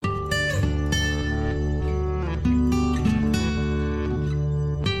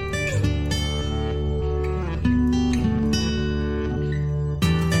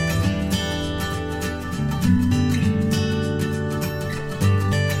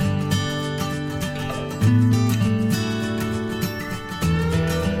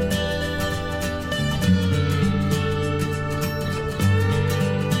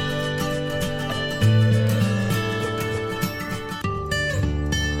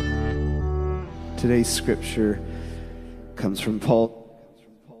Today's scripture comes from Paul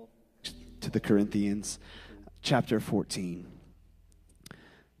to the Corinthians, chapter 14.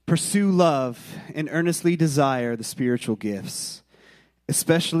 Pursue love and earnestly desire the spiritual gifts,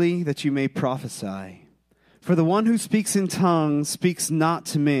 especially that you may prophesy. For the one who speaks in tongues speaks not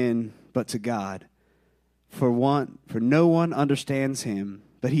to men, but to God. For no one understands him,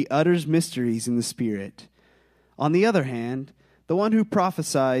 but he utters mysteries in the Spirit. On the other hand, the one who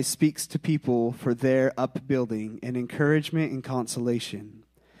prophesies speaks to people for their upbuilding and encouragement and consolation.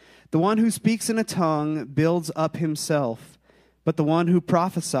 The one who speaks in a tongue builds up himself, but the one who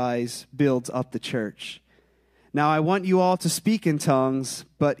prophesies builds up the church. Now I want you all to speak in tongues,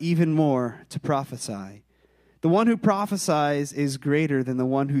 but even more to prophesy. The one who prophesies is greater than the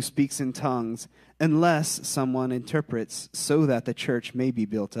one who speaks in tongues, unless someone interprets, so that the church may be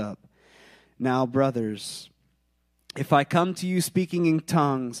built up. Now, brothers, if I come to you speaking in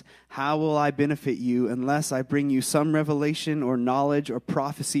tongues, how will I benefit you unless I bring you some revelation or knowledge or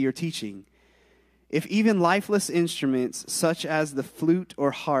prophecy or teaching? If even lifeless instruments, such as the flute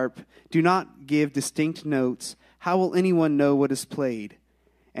or harp, do not give distinct notes, how will anyone know what is played?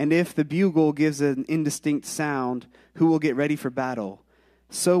 And if the bugle gives an indistinct sound, who will get ready for battle?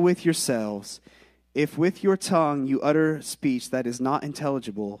 So with yourselves, if with your tongue you utter speech that is not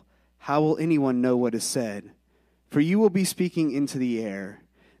intelligible, how will anyone know what is said? For you will be speaking into the air.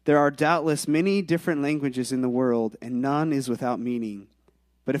 There are doubtless many different languages in the world, and none is without meaning.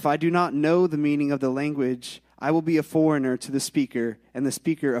 But if I do not know the meaning of the language, I will be a foreigner to the speaker, and the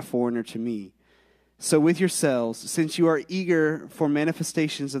speaker a foreigner to me. So with yourselves, since you are eager for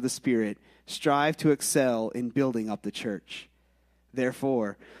manifestations of the Spirit, strive to excel in building up the church.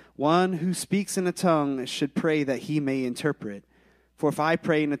 Therefore, one who speaks in a tongue should pray that he may interpret. For if I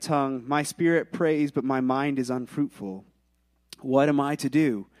pray in a tongue, my spirit prays, but my mind is unfruitful. What am I to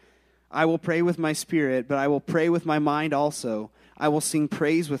do? I will pray with my spirit, but I will pray with my mind also. I will sing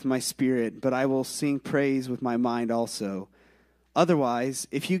praise with my spirit, but I will sing praise with my mind also. Otherwise,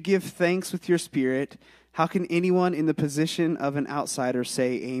 if you give thanks with your spirit, how can anyone in the position of an outsider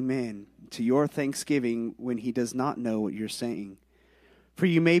say amen to your thanksgiving when he does not know what you're saying? For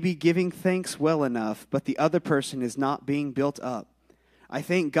you may be giving thanks well enough, but the other person is not being built up. I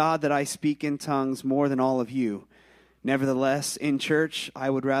thank God that I speak in tongues more than all of you. Nevertheless, in church, I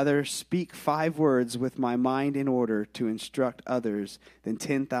would rather speak 5 words with my mind in order to instruct others than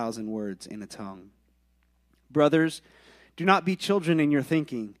 10,000 words in a tongue. Brothers, do not be children in your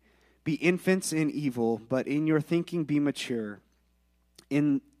thinking. Be infants in evil, but in your thinking be mature.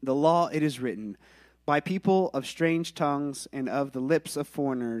 In the law it is written, by people of strange tongues and of the lips of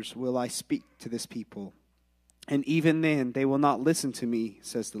foreigners will I speak to this people. And even then they will not listen to me,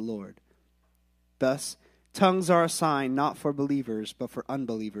 says the Lord. Thus, tongues are a sign not for believers, but for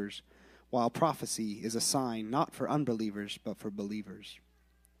unbelievers, while prophecy is a sign not for unbelievers, but for believers.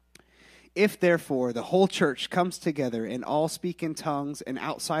 If, therefore, the whole church comes together and all speak in tongues, and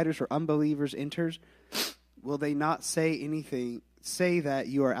outsiders or unbelievers enters, will they not say that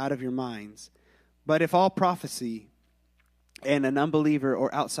you are out of your minds? But if all prophecy, and an unbeliever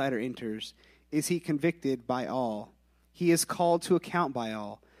or outsider enters, is he convicted by all? He is called to account by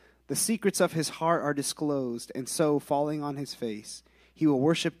all. The secrets of his heart are disclosed, and so, falling on his face, he will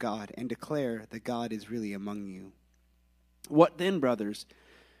worship God and declare that God is really among you. What then, brothers?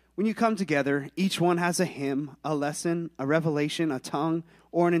 When you come together, each one has a hymn, a lesson, a revelation, a tongue,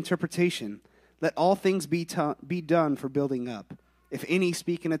 or an interpretation. Let all things be done for building up. If any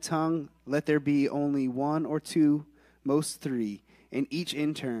speak in a tongue, let there be only 1 or 2, most 3, and each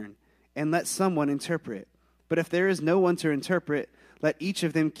in turn. And let someone interpret. But if there is no one to interpret, let each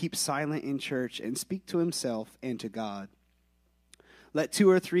of them keep silent in church and speak to himself and to God. Let 2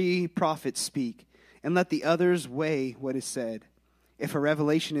 or 3 prophets speak, and let the others weigh what is said. If a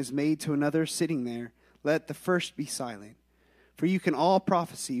revelation is made to another sitting there, let the first be silent. For you can all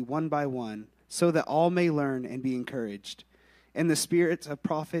prophesy one by one, so that all may learn and be encouraged. And the spirits of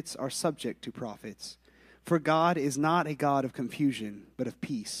prophets are subject to prophets. For God is not a God of confusion, but of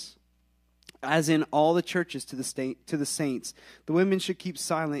peace. As in all the churches to the saints, the women should keep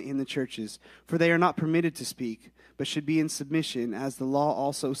silent in the churches, for they are not permitted to speak, but should be in submission, as the law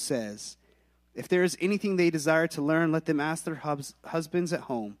also says. If there is anything they desire to learn, let them ask their husbands at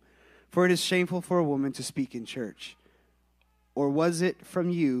home, for it is shameful for a woman to speak in church. Or was it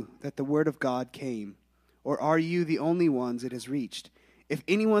from you that the word of God came? Or are you the only ones it has reached? If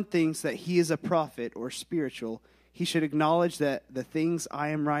anyone thinks that he is a prophet or spiritual, he should acknowledge that the things I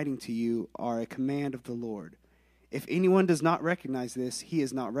am writing to you are a command of the Lord. If anyone does not recognize this, he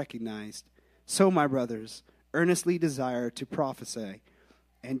is not recognized. So, my brothers, earnestly desire to prophesy,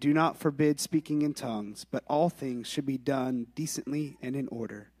 And do not forbid speaking in tongues, but all things should be done decently and in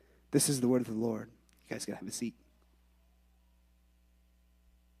order. This is the word of the Lord. You guys can have a seat.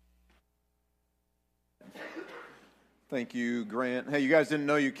 Thank you, Grant. Hey, you guys didn't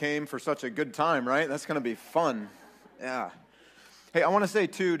know you came for such a good time, right? That's going to be fun. Yeah. Hey, I want to say,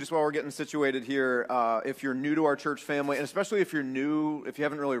 too, just while we're getting situated here, if you're new to our church family, and especially if you're new, if you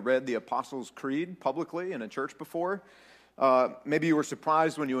haven't really read the Apostles' Creed publicly in a church before, maybe you were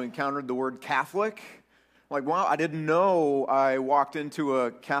surprised when you encountered the word Catholic. Like, wow, I didn't know I walked into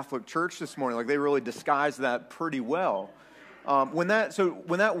a Catholic church this morning. Like, they really disguised that pretty well. When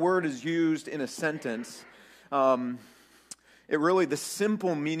that word is used in a sentence, the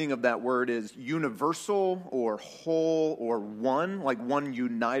simple meaning of that word is universal or whole or one, like one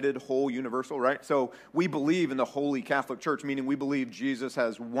united whole universal, right? So we believe in the Holy Catholic Church, meaning we believe Jesus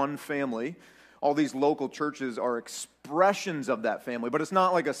has one family. All these local churches are expressions of that family, but it's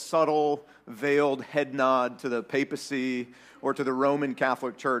not like a subtle, veiled head nod to the papacy or to the Roman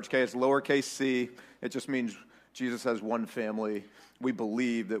Catholic Church. Okay, it's lowercase c. It just means Jesus has one family. We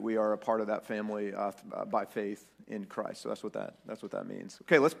believe that we are a part of that family by faith in Christ. So that's what that means.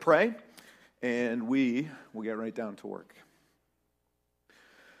 Okay, let's pray, and we will get right down to work.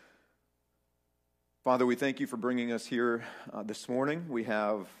 Father, we thank you for bringing us here this morning. We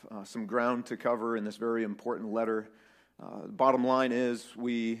have some ground to cover in this very important letter. Bottom line is,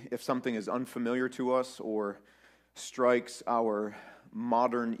 if something is unfamiliar to us or strikes our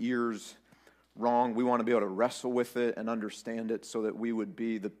modern ears wrong, we want to be able to wrestle with it and understand it so that we would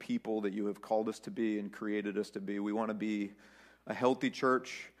be the people that you have called us to be and created us to be. We want to be a healthy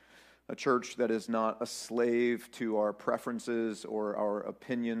church, a church that is not a slave to our preferences or our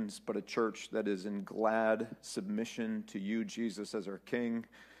opinions, but a church that is in glad submission to you, Jesus, as our King.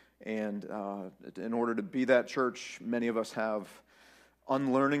 And in order to be that church, many of us have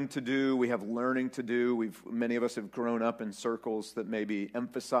unlearning to do. We have learning to do. Many of us have grown up in circles that maybe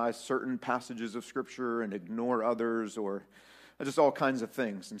emphasize certain passages of Scripture and ignore others, or just all kinds of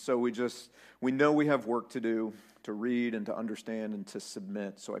things. And so we know we have work to do, to read and to understand and to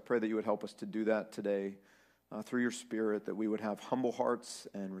submit. So I pray that you would help us to do that today through your Spirit, that we would have humble hearts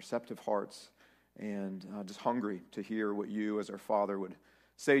and receptive hearts and just hungry to hear what you as our Father would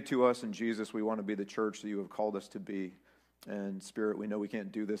say to us. And Jesus, we want to be the church that you have called us to be. And Spirit, we know we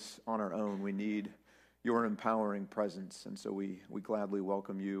can't do this on our own. We need your empowering presence. And so we gladly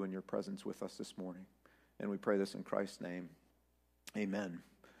welcome you and your presence with us this morning. And we pray this in Christ's name. Amen.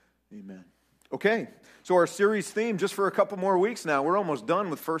 Amen. Okay, so our series theme, just for a couple more weeks now, we're almost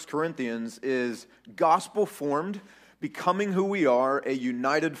done with 1 Corinthians, is gospel-formed, becoming who we are, a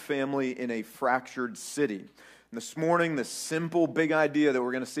united family in a fractured city. And this morning, the simple big idea that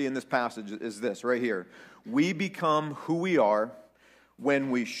we're going to see in this passage is this right here. We become who we are when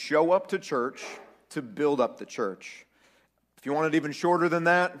we show up to church to build up the church. If you want it even shorter than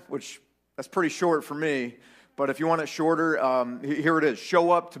that, which that's pretty short for me, but if you want it shorter, here it is.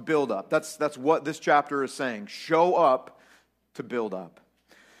 Show up to build up. That's what this chapter is saying. Show up to build up.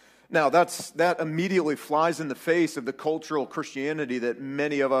 Now, that immediately flies in the face of the cultural Christianity that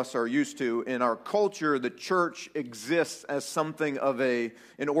many of us are used to. In our culture, the church exists as something of an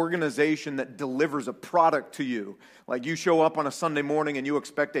organization that delivers a product to you. Like you show up on a Sunday morning and you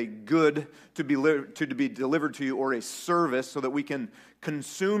expect a good to be delivered to you, or a service so that we can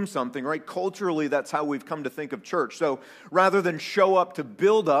consume something, right? Culturally, that's how we've come to think of church. So rather than show up to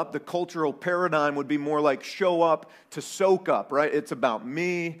build up, the cultural paradigm would be more like show up to soak up, right? It's about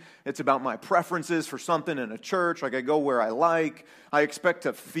me. It's about my preferences for something in a church. Like I go where I like. I expect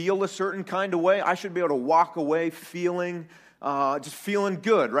to feel a certain kind of way. I should be able to walk away feeling, just feeling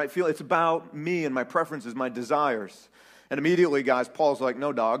good, right? It's about me and my preferences, my desires. And immediately, guys, Paul's like,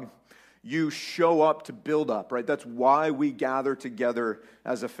 no, dog. You show up to build up, right? That's why we gather together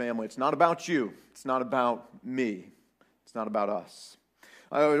as a family. It's not about you. It's not about me. It's not about us.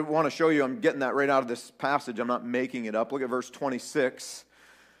 I want to show you, I'm getting that right out of this passage. I'm not making it up. Look at verse 26.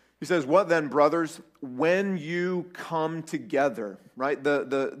 He says, what then, brothers, when you come together, right?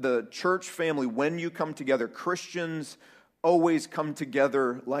 The church family, when you come together, Christians always come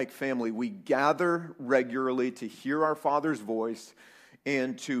together like family. We gather regularly to hear our Father's voice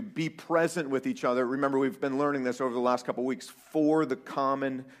and to be present with each other. Remember, we've been learning this over the last couple of weeks, for the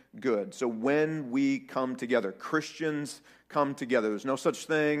common good. So when we come together, Christians come together. There's no such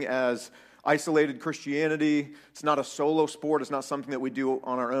thing as isolated Christianity. It's not a solo sport. It's not something that we do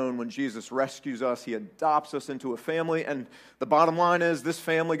on our own. When Jesus rescues us, he adopts us into a family. And the bottom line is, this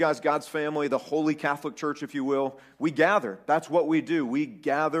family, guys, God's family, the Holy Catholic Church, if you will, we gather. That's what we do. We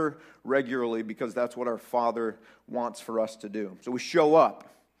gather regularly because that's what our Father wants for us to do. So we show up.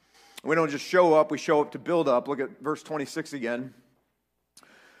 We don't just show up, we show up to build up. Look at verse 26 again.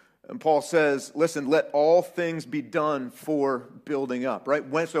 And Paul says, listen, let all things be done for building up, right?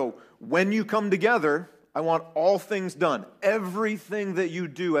 So when you come together, I want all things done. Everything that you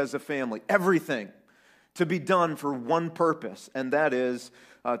do as a family, everything to be done for one purpose, and that is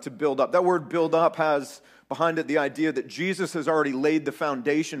to build up. That word build up has behind it the idea that Jesus has already laid the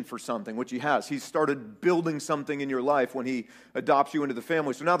foundation for something, which he has. He's started building something in your life when he adopts you into the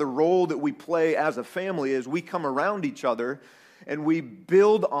family. So now the role that we play as a family is we come around each other and we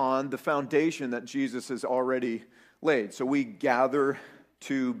build on the foundation that Jesus has already laid. So we gather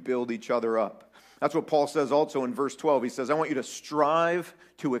to build each other up. That's what Paul says also in verse 12. He says, I want you to strive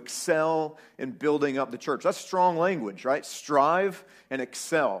to excel in building up the church. That's strong language, right? Strive and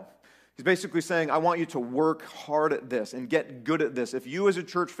excel. He's basically saying, I want you to work hard at this and get good at this. If you as a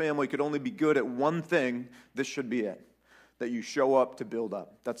church family could only be good at one thing, this should be it. That you show up to build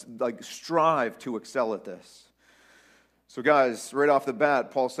up. That's like strive to excel at this. So guys, right off the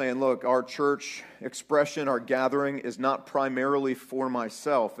bat, Paul's saying, look, our church expression, our gathering is not primarily for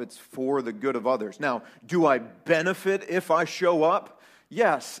myself. It's for the good of others. Now, do I benefit if I show up?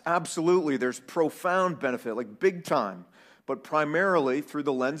 Yes, absolutely. There's profound benefit, like big time. But primarily, through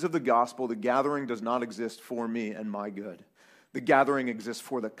the lens of the gospel, the gathering does not exist for me and my good. The gathering exists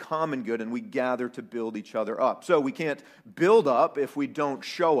for the common good, and we gather to build each other up. So we can't build up if we don't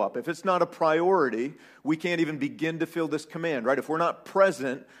show up. If it's not a priority, we can't even begin to feel this command, right? If we're not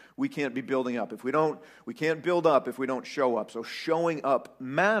present, we can't be building up. We can't build up if we don't show up. So showing up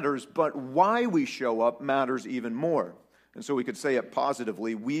matters, but why we show up matters even more. And so we could say it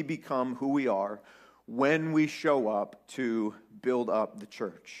positively, we become who we are when we show up to build up the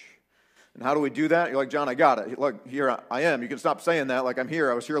church. And how do we do that? You're like, John, I got it. Look, here I am. You can stop saying that like I'm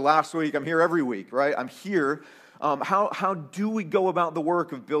here. I was here last week. I'm here every week, right? I'm here. How do we go about the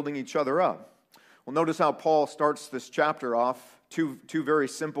work of building each other up? Well, notice how Paul starts this chapter off. Two very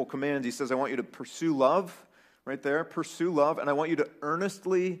simple commands. He says, I want you to pursue love, right there. Pursue love. And I want you to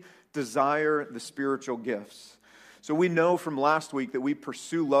earnestly desire the spiritual gifts. So we know from last week that we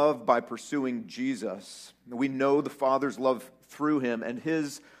pursue love by pursuing Jesus. We know the Father's love through him, and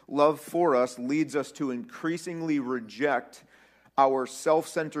his love for us leads us to increasingly reject our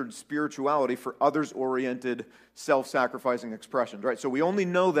self-centered spirituality for others-oriented, self-sacrificing expressions, right? So we only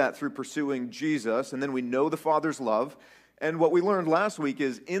know that through pursuing Jesus, and then we know the Father's love. And what we learned last week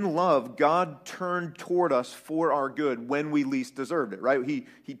is, in love, God turned toward us for our good when we least deserved it, right?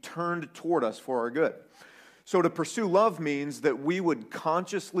 He turned toward us for our good. So to pursue love means that we would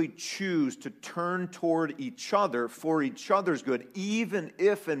consciously choose to turn toward each other for each other's good, even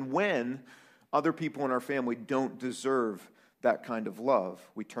if and when other people in our family don't deserve that kind of love.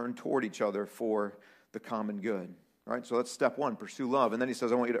 We turn toward each other for the common good. Right? So that's step one, pursue love. And then he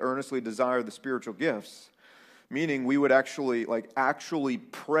says, I want you to earnestly desire the spiritual gifts, meaning we would actually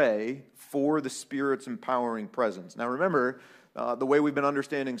pray for the Spirit's empowering presence. Now remember, the way we've been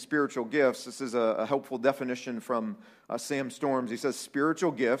understanding spiritual gifts, this is a helpful definition from Sam Storms. He says,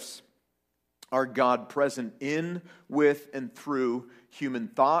 spiritual gifts are God present in, with, and through human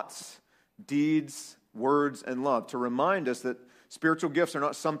thoughts, deeds, words, and love. To remind us that spiritual gifts are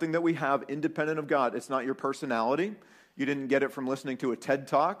not something that we have independent of God. It's not your personality. You didn't get it from listening to a TED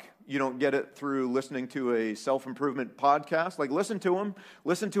Talk. You don't get it through listening to a self-improvement podcast. Like, listen to them.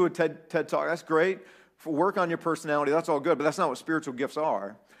 Listen to a TED Talk. That's great. Work on your personality, that's all good, but that's not what spiritual gifts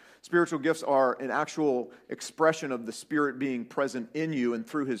are. Spiritual gifts are an actual expression of the Spirit being present in you and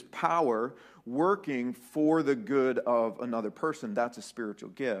through his power working for the good of another person. That's a spiritual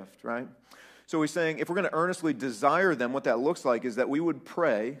gift, right? So he's saying if we're going to earnestly desire them, what that looks like is that we would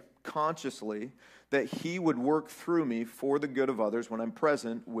pray consciously that he would work through me for the good of others when I'm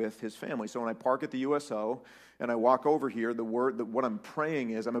present with his family. So when I park at the USO and I walk over here, what I'm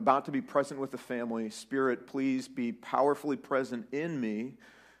praying is I'm about to be present with the family. Spirit, please be powerfully present in me,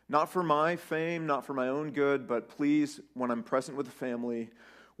 not for my fame, not for my own good, but please, when I'm present with the family,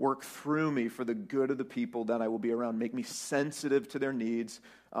 work through me for the good of the people that I will be around. Make me sensitive to their needs.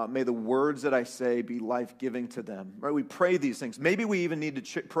 May the words that I say be life-giving to them. Right? We pray these things. Maybe we even need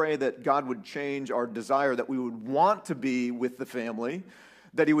to pray that God would change our desire, that we would want to be with the family,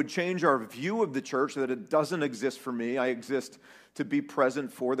 that he would change our view of the church, that it doesn't exist for me. I exist to be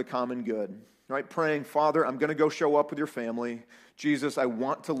present for the common good. Right? Praying, Father, I'm going to go show up with your family. Jesus, I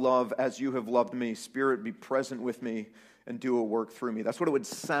want to love as you have loved me. Spirit, be present with me and do a work through me. That's what it would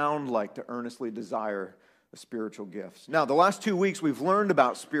sound like to earnestly desire the spiritual gifts. Now, the last 2 weeks we've learned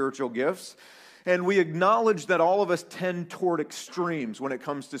about spiritual gifts, And we acknowledge that all of us tend toward extremes when it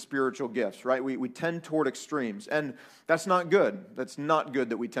comes to spiritual gifts, right? We tend toward extremes. And that's not good. That's not good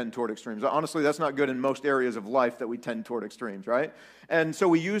that we tend toward extremes. Honestly, that's not good in most areas of life that we tend toward extremes, right? And so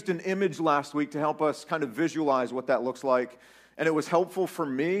we used an image last week to help us kind of visualize what that looks like. And it was helpful for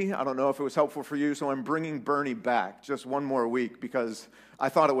me. I don't know if it was helpful for you, so I'm bringing Bernie back just one more week because I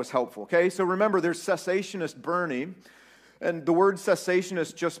thought it was helpful, okay? So remember, there's cessationist Bernie. And the word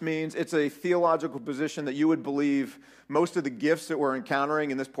cessationist just means it's a theological position that you would believe most of the gifts that we're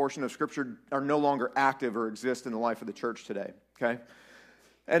encountering in this portion of Scripture are no longer active or exist in the life of the church today, okay?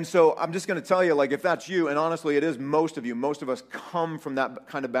 And so I'm just going to tell you, like, if that's you, and honestly it is most of you, most of us come from that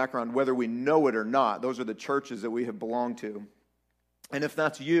kind of background, whether we know it or not. Those are the churches that we have belonged to. And if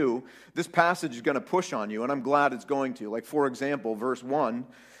that's you, this passage is going to push on you, and I'm glad it's going to. Like, for example, verse 1,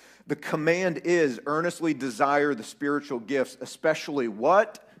 the command is earnestly desire the spiritual gifts, especially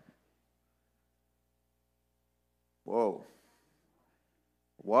what? Whoa.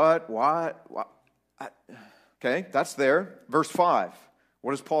 What? Okay, that's there. Verse 5.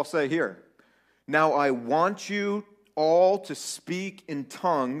 What does Paul say here? Now I want you all to speak in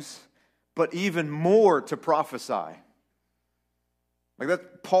tongues, but even more to prophesy. Like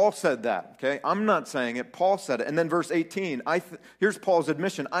that, Paul said that, okay? I'm not saying it. Paul said it. And then verse 18, here's Paul's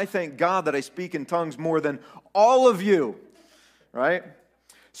admission. I thank God that I speak in tongues more than all of you, right?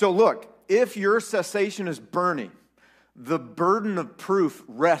 So look, if your cessation is burning, the burden of proof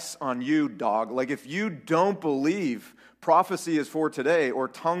rests on you, dog. Like if you don't believe prophecy is for today or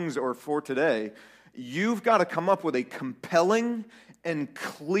tongues are for today, you've got to come up with a compelling and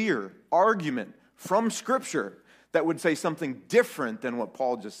clear argument from Scripture that would say something different than what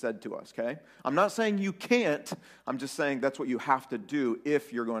Paul just said to us, okay? I'm not saying you can't. I'm just saying that's what you have to do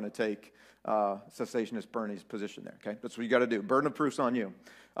if you're going to take cessationist Bernie's position there, okay? That's what you got to do. Burden of proof's on you.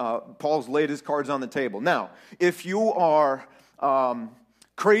 Paul's laid his cards on the table. Now, if you are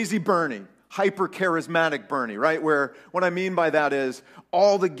crazy Bernie, hyper-charismatic Bernie, right? Where what I mean by that is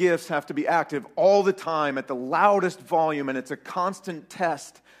all the gifts have to be active all the time at the loudest volume, and it's a constant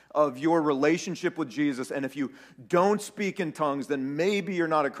test of your relationship with Jesus. And if you don't speak in tongues, then maybe you're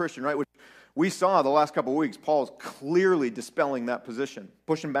not a Christian, right? Which we saw the last couple of weeks. Paul's clearly dispelling that position,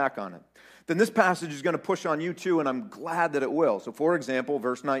 pushing back on it. Then this passage is going to push on you too, and I'm glad that it will. So for example,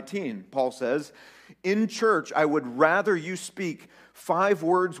 verse 19, Paul says, in church, I would rather you speak 5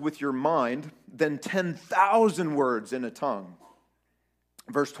 words with your mind than 10,000 words in a tongue.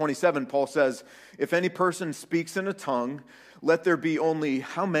 Verse 27, Paul says, if any person speaks in a tongue, let there be only,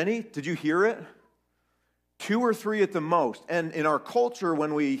 how many? Did you hear it? 2 or 3 at the most. And in our culture,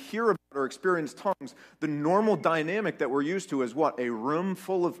 when we hear about or experience tongues, the normal dynamic that we're used to is what? A room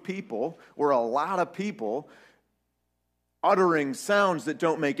full of people, or a lot of people, uttering sounds that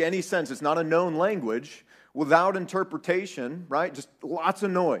don't make any sense. It's not a known language, without interpretation, right? Just lots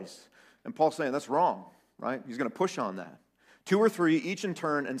of noise. And Paul's saying that's wrong, right? He's going to push on that. 2 or 3, each in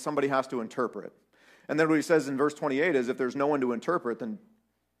turn, and somebody has to interpret. And then what he says in verse 28 is if there's no one to interpret, then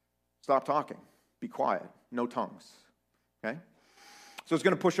stop talking. Be quiet. No tongues. Okay? So it's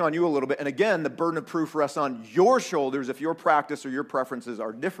going to push on you a little bit. And again, the burden of proof rests on your shoulders if your practice or your preferences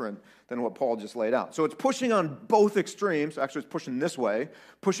are different than what Paul just laid out. So it's pushing on both extremes. Actually, it's pushing this way,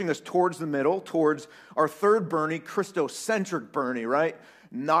 pushing us towards the middle, towards our third Bernie, Christocentric Bernie, right?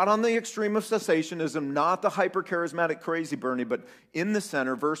 Not on the extreme of cessationism, not the hyper-charismatic crazy Bernie, but in the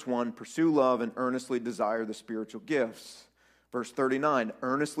center, verse 1, pursue love and earnestly desire the spiritual gifts. Verse 39,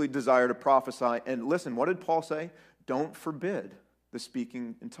 earnestly desire to prophesy. And listen, what did Paul say? Don't forbid the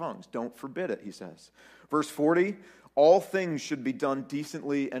speaking in tongues. Don't forbid it, he says. Verse 40, all things should be done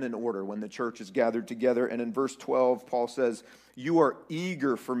decently and in order when the church is gathered together. And in verse 12, Paul says, you are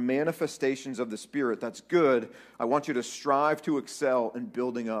eager for manifestations of the Spirit. That's good. I want you to strive to excel in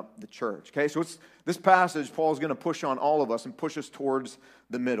building up the church. Okay, so this passage, Paul's going to push on all of us and push us towards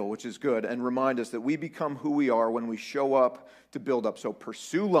the middle, which is good, and remind us that we become who we are when we show up to build up. So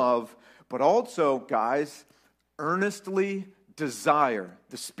pursue love, but also, guys, earnestly desire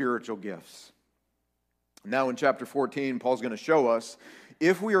the spiritual gifts. Now in chapter 14, Paul's going to show us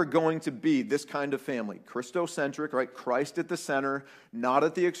if we are going to be this kind of family, Christocentric, right? Christ at the center, not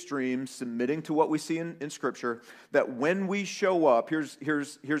at the extremes, submitting to what we see in Scripture, that when we show up, here's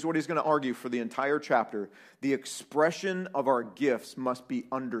what he's going to argue for the entire chapter. The expression of our gifts must be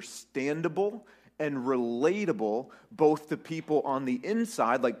understandable and relatable both to people on the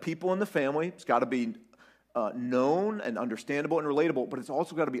inside, like people in the family. It's got to be known and understandable and relatable, but it's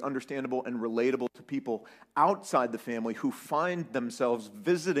also got to be understandable and relatable to people outside the family who find themselves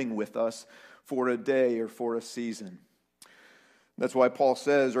visiting with us for a day or for a season. That's why Paul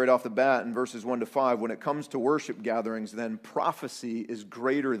says right off the bat in verses 1 to 5, when it comes to worship gatherings, then prophecy is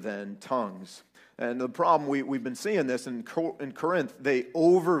greater than tongues. And the problem, we've been seeing this in Corinth, they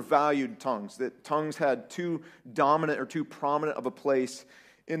overvalued tongues, that tongues had too dominant or too prominent of a place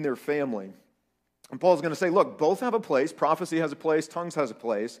in their family. And Paul's going to say, look, both have a place. Prophecy has a place, tongues has a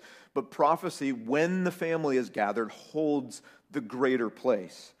place. But prophecy, when the family is gathered, holds the greater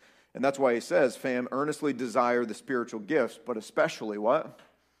place. And that's why he says, fam, earnestly desire the spiritual gifts, but especially what?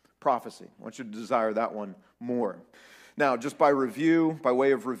 Prophecy. I want you to desire that one more. Now, just by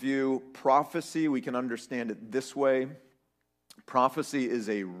way of review, prophecy, we can understand it this way. Prophecy is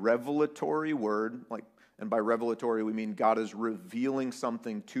a revelatory word, and by revelatory we mean God is revealing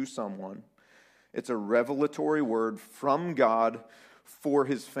something to someone. It's a revelatory word from God for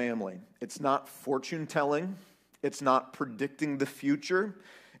his family. It's not fortune telling. It's not predicting the future.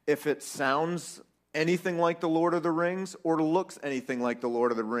 If it sounds anything like the Lord of the Rings or looks anything like the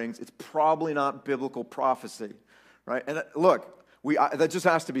Lord of the Rings, it's probably not biblical prophecy, right? And look, that just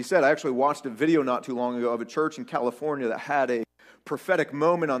has to be said. I actually watched a video not too long ago of a church in California that had a prophetic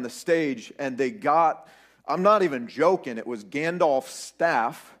moment on the stage, and they got, I'm not even joking, it was Gandalf's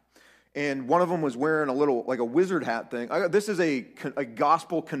staff, and one of them was wearing a little, like a wizard hat thing. This is a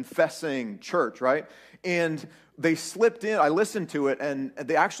gospel confessing church, right? And they slipped in, I listened to it, and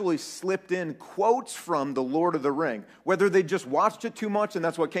they actually slipped in quotes from the Lord of the Ring. Whether they just watched it too much and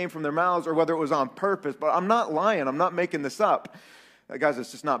that's what came from their mouths, or whether it was on purpose. But I'm not lying, I'm not making this up. Guys,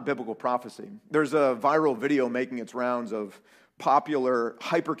 it's just not biblical prophecy. There's a viral video making its rounds of popular,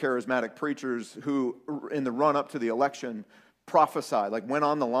 hyper-charismatic preachers who, in the run-up to the election, prophesied, went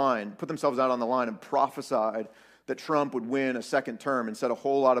on the line, put themselves out on the line and prophesied that Trump would win a second term and said a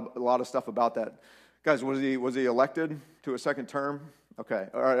lot of stuff about that. Guys, was he elected to a second term? Okay.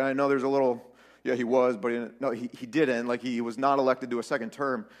 All right, I know there's a little, yeah, he was, but he didn't. He was not elected to a second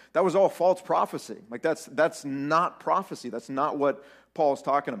term. That was all false prophecy. That's not prophecy. That's not what Paul's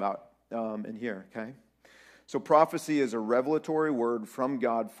talking about in here, okay? So prophecy is a revelatory word from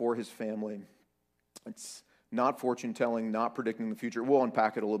God for his family. It's not fortune-telling, not predicting the future. We'll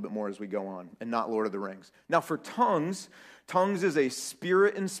unpack it a little bit more as we go on, and not Lord of the Rings. Now for tongues is a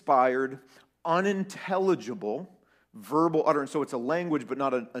spirit-inspired, unintelligible verbal utterance. So it's a language, but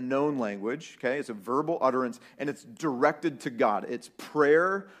not a known language, okay? It's a verbal utterance, and it's directed to God. It's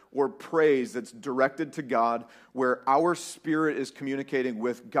prayer or praise that's directed to God, where our spirit is communicating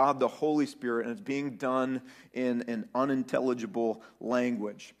with God, the Holy Spirit, and it's being done in an unintelligible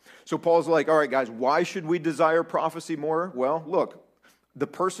language. So Paul's like, all right, guys, why should we desire prophecy more? Well, look, the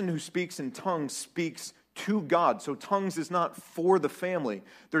person who speaks in tongues speaks to God. So tongues is not for the family.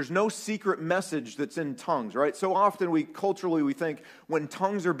 There's no secret message that's in tongues, right? So often we think when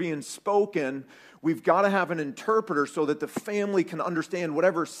tongues are being spoken, we've got to have an interpreter so that the family can understand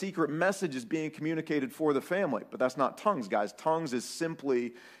whatever secret message is being communicated for the family. But that's not tongues, guys. Tongues is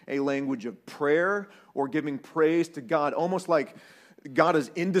simply a language of prayer or giving praise to God, almost like God is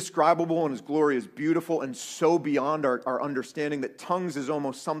indescribable and his glory is beautiful and so beyond our understanding that tongues is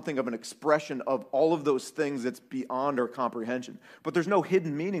almost something of an expression of all of those things that's beyond our comprehension. But there's no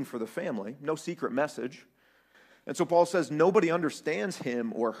hidden meaning for the family, no secret message. And so Paul says nobody understands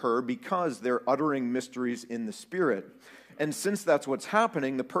him or her because they're uttering mysteries in the Spirit. And since that's what's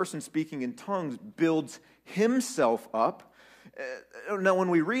happening, the person speaking in tongues builds himself up. Now, when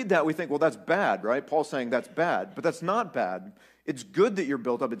we read that, we think, well, that's bad, right? Paul's saying that's bad, but that's not bad. It's good that you're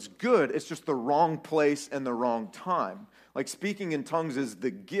built up. It's good. It's just the wrong place and the wrong time. Speaking in tongues is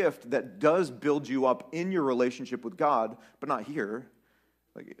the gift that does build you up in your relationship with God, but not here.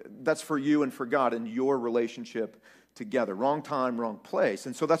 That's for you and for God and your relationship together. Wrong time, wrong place.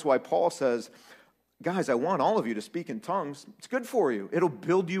 And so that's why Paul says, guys, I want all of you to speak in tongues. It's good for you. It'll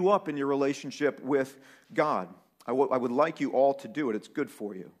build you up in your relationship with God. I would like you all to do it. It's good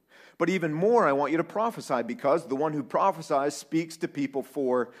for you. But even more, I want you to prophesy, because the one who prophesies speaks to people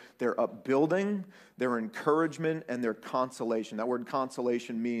for their upbuilding, their encouragement, and their consolation. That word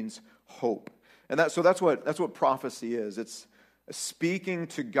consolation means hope. And that's what prophecy is. It's speaking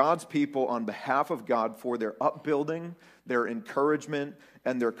to God's people on behalf of God for their upbuilding, their encouragement,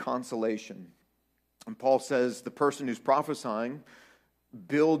 and their consolation. And Paul says the person who's prophesying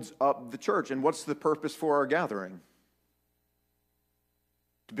builds up the church. And what's the purpose for our gathering?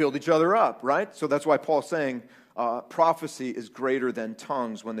 To build each other up, right? So that's why Paul's saying prophecy is greater than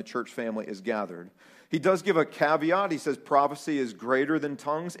tongues when the church family is gathered. He does give a caveat. He says prophecy is greater than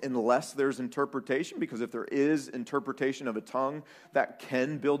tongues unless there's interpretation, because if there is interpretation of a tongue, that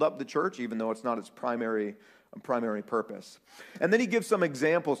can build up the church, even though it's not its primary primary purpose. And then he gives some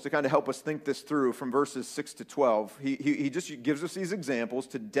examples to kind of help us think this through from verses 6 to 12. He just gives us these examples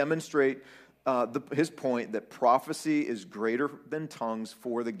to demonstrate his point that prophecy is greater than tongues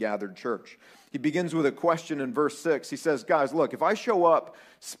for the gathered church. He begins with a question in verse 6. He says, guys, look, if I show up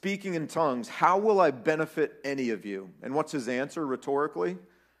speaking in tongues, how will I benefit any of you? And what's his answer rhetorically?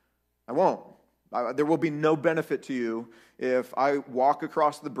 I won't. There will be no benefit to you if I walk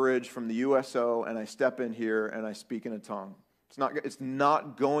across the bridge from the USO and I step in here and I speak in a tongue. It's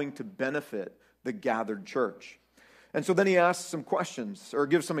not going to benefit the gathered church. And so then he asks some questions, or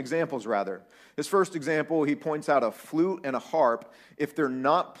gives some examples rather. His first example, he points out a flute and a harp. If they're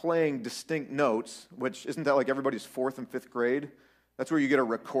not playing distinct notes, which isn't that like everybody's 4th and 5th grade? That's where you get a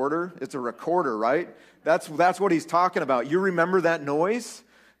recorder. It's a recorder, right? That's what he's talking about. You remember that noise?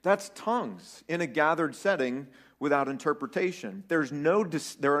 That's tongues in a gathered setting without interpretation. There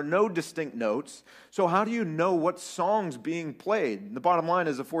are no distinct notes. So how do you know what song's being played? The bottom line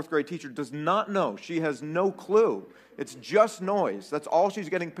is a 4th grade teacher does not know. She has no clue. It's just noise. That's all she's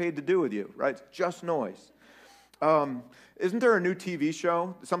getting paid to do with you, right? It's just noise. Isn't there a new TV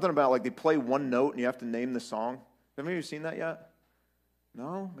show? Something about like they play one note and you have to name the song. Have any of you seen that yet?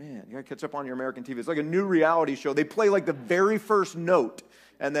 No? Man, you got to catch up on your American TV. It's like a new reality show. They play like the very first note,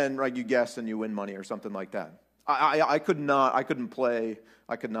 and then like you guess and you win money or something like that. I could not even play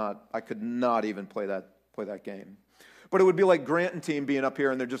that game. But it would be like Grant and team being up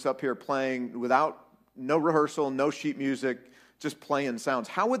here, and they're just up here playing without no rehearsal, no sheet music, just playing sounds.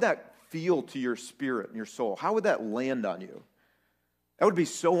 How would that feel to your spirit and your soul? How would that land on you? That would be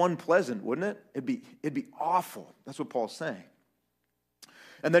so unpleasant, wouldn't it? It'd be awful. That's what Paul's saying.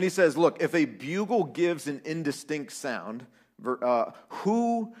 And then he says, look, if a bugle gives an indistinct sound,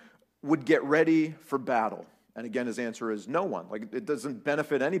 who would get ready for battle? And again, his answer is no one. Like, it doesn't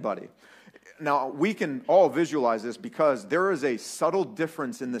benefit anybody. Now, we can all visualize this because there is a subtle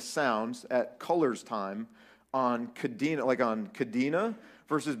difference in the sounds at colors time on Kadena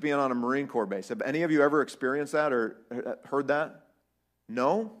versus being on a Marine Corps base. Have any of you ever experienced that or heard that?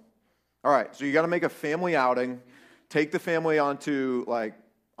 No? All right, so you got to make a family outing, take the family onto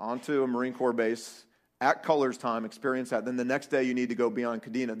a Marine Corps base at colors time, experience that. Then the next day you need to go beyond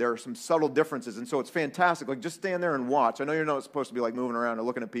Kadena. There are some subtle differences, and so it's fantastic. Like, just stand there and watch. I know you're not supposed to be like moving around or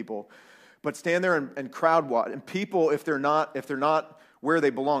looking at people, but stand there and crowd watch. And people, if they're not where they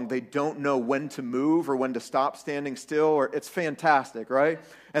belong, they don't know when to move or when to stop standing still. Or it's fantastic, right?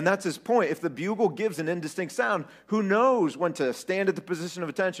 And that's his point. If the bugle gives an indistinct sound, who knows when to stand at the position of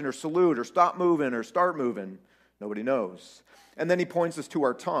attention or salute or stop moving or start moving? Nobody knows. And then he points us to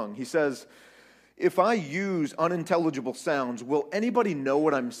our tongue. He says, if I use unintelligible sounds, will anybody know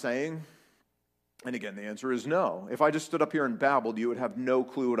what I'm saying? And again, the answer is no. If I just stood up here and babbled, you would have no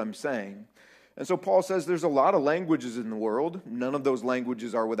clue what I'm saying. And so Paul says there's a lot of languages in the world. None of those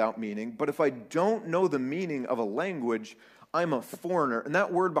languages are without meaning. But if I don't know the meaning of a language, I'm a foreigner. And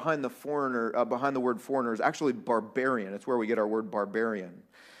that word behind the word foreigner is actually barbarian. It's where we get our word barbarian.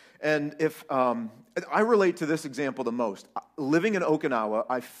 And if I relate to this example the most. Living in Okinawa,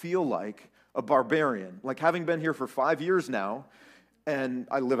 I feel like a barbarian. Like, having been here for 5 years now, and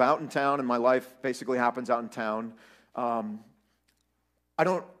I live out in town, and my life basically happens out in town. I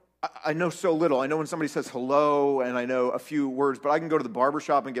know so little. I know when somebody says hello, and I know a few words, but I can go to the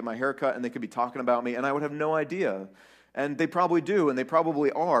barbershop and get my hair cut, and they could be talking about me, and I would have no idea. And they probably do, and they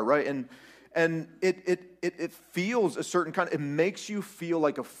probably are, right? And it feels a certain kind, it makes you feel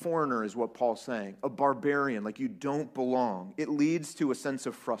like a foreigner is what Paul's saying, a barbarian, like you don't belong. It leads to a sense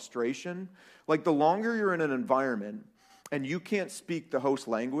of frustration. Like, the longer you're in an environment and you can't speak the host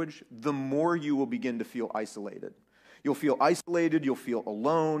language, the more you will begin to feel isolated. You'll feel isolated, you'll feel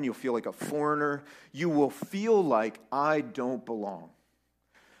alone, you'll feel like a foreigner. You will feel like, I don't belong.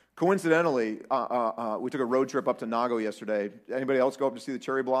 Coincidentally, we took a road trip up to Nago yesterday. Anybody else go up to see the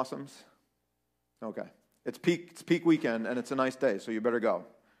cherry blossoms? Okay. It's peak weekend, and it's a nice day, so you better go.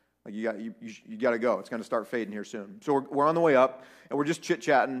 Like, you got to go. It's going to start fading here soon. So we're on the way up, and we're just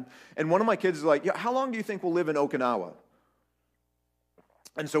chit-chatting. And one of my kids is like, yeah, how long do you think we'll live in Okinawa?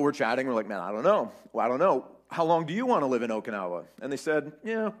 And so we're chatting. We're like, man, I don't know. Well, I don't know. How long do you want to live in Okinawa? And they said,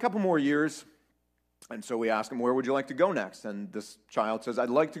 yeah, a couple more years. And so we asked them, where would you like to go next? And this child says, I'd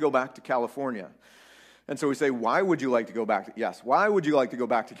like to go back to California. And so we say, why would you like to go back? Why would you like to go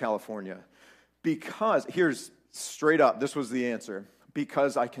back to California? Because, here's straight up, this was the answer.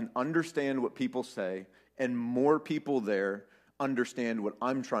 Because I can understand what people say, and more people there understand what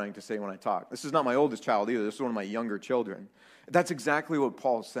I'm trying to say when I talk. This is not my oldest child either. This is one of my younger children. That's exactly what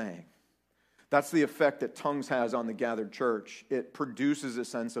Paul's saying. That's the effect that tongues has on the gathered church. It produces a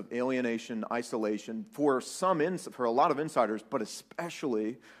sense of alienation, isolation for a lot of insiders, but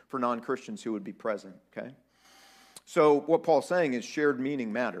especially for non-Christians who would be present, okay? So what Paul's saying is shared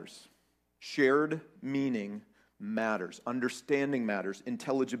meaning matters. Shared meaning matters. Understanding matters.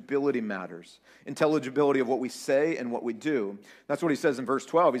 Intelligibility matters. Intelligibility of what we say and what we do. That's what he says in verse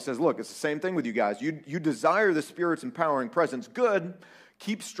 12. He says, look, it's the same thing with you guys. You desire the Spirit's empowering presence. Good.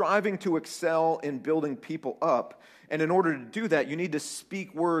 Keep striving to excel in building people up. And in order to do that, you need to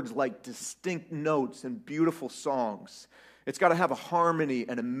speak words like distinct notes and beautiful songs. It's got to have a harmony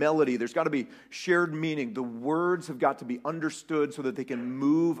and a melody. There's got to be shared meaning. The words have got to be understood so that they can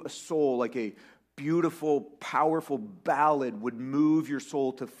move a soul like a beautiful, powerful ballad would move your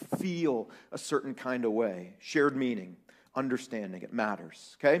soul to feel a certain kind of way. Shared meaning, understanding, it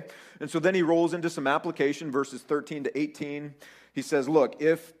matters, okay? And so then he rolls into some application, verses 13 to 18. He says, look,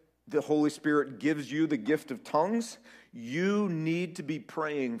 if the Holy Spirit gives you the gift of tongues, you need to be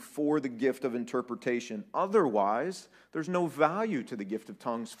praying for the gift of interpretation. Otherwise, there's no value to the gift of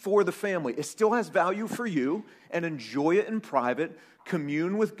tongues for the family. It still has value for you, and enjoy it in private.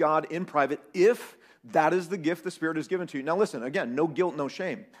 Commune with God in private if that is the gift the Spirit has given to you. Now listen, again, no guilt, no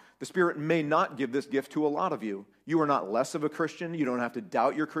shame. The Spirit may not give this gift to a lot of you. You are not less of a Christian. You don't have to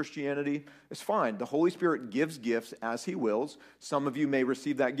doubt your Christianity. It's fine. The Holy Spirit gives gifts as He wills. Some of you may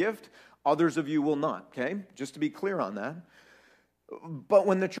receive that gift. Others of you will not, okay? Just to be clear on that. But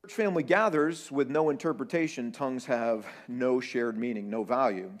when the church family gathers with no interpretation, tongues have no shared meaning, no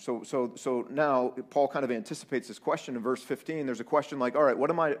value. So now Paul kind of anticipates this question in verse 15. There's a question like, all right, what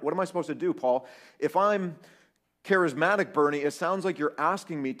am I supposed to do, Paul? If I'm charismatic, Bernie, it sounds like you're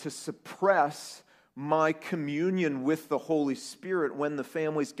asking me to suppress my communion with the Holy Spirit when the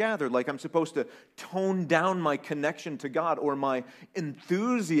family's gathered. Like I'm supposed to tone down my connection to God or my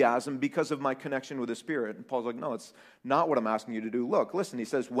enthusiasm because of my connection with the Spirit. And Paul's like, no, it's not what I'm asking you to do. Look, listen, he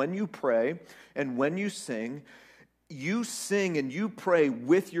says, when you pray and when you sing and you pray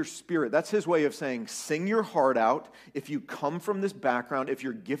with your spirit. That's his way of saying, sing your heart out. If you come from this background, if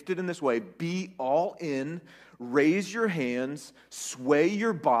you're gifted in this way, be all in. Raise your hands, sway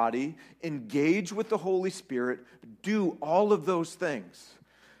your body, engage with the Holy Spirit, do all of those things.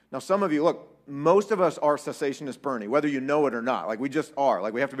 Now, some of you, look, most of us are cessationist Bernie, whether you know it or not. Like, we just are.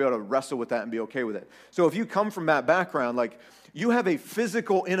 Like, we have to be able to wrestle with that and be okay with it. So if you come from that background, like, you have a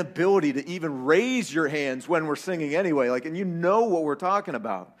physical inability to even raise your hands when we're singing anyway. Like, and you know what we're talking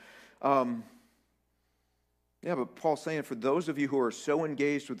about. Yeah, but Paul's saying, for those of you who are so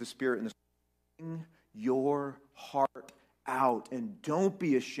engaged with the Spirit and the sing your heart out, and don't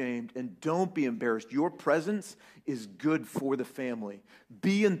be ashamed and don't be embarrassed. Your presence is good for the family.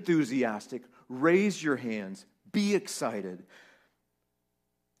 Be enthusiastic, raise your hands, be excited.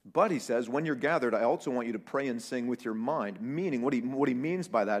 But he says, when you're gathered, I also want you to pray and sing with your mind. Meaning, what he means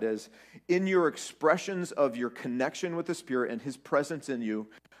by that is, in your expressions of your connection with the Spirit and His presence in you,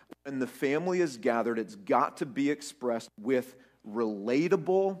 when the family is gathered, it's got to be expressed with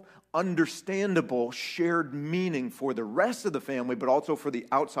relatable, understandable, shared meaning for the rest of the family, but also for the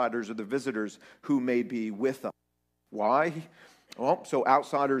outsiders or the visitors who may be with us. Why? Well, so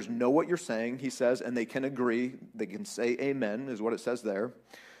outsiders know what you're saying, he says, and they can agree. They can say amen, is what it says there.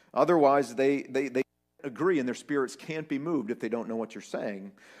 Otherwise, they agree, and their spirits can't be moved if they don't know what you're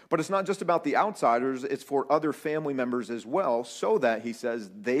saying. But it's not just about the outsiders, it's for other family members as well, so that, he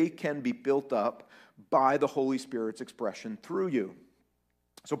says, they can be built up by the Holy Spirit's expression through you.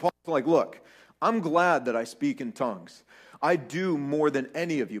 So Paul's like, look, I'm glad that I speak in tongues. I do more than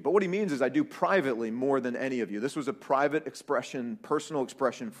any of you. But what he means is I do privately more than any of you. This was a private expression, personal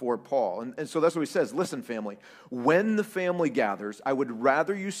expression for Paul. And so that's what he says. Listen, family, when the family gathers, I would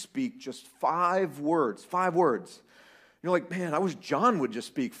rather you speak just 5 words. 5 words. You're like, man, I wish John would just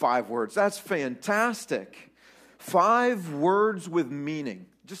speak 5 words. That's fantastic. 5 words with meaning.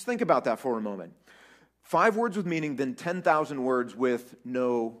 Just think about that for a moment. 5 words with meaning, then 10,000 words with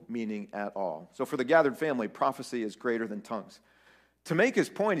no meaning at all. So for the gathered family, prophecy is greater than tongues. To make his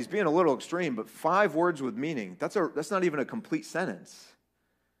point, he's being a little extreme, but 5 words with meaning, that's not even a complete sentence.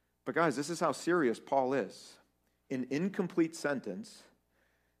 But guys, this is how serious Paul is. An incomplete sentence,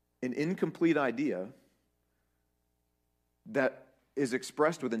 an incomplete idea that is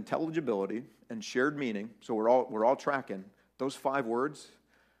expressed with intelligibility and shared meaning, so we're all tracking, those 5 words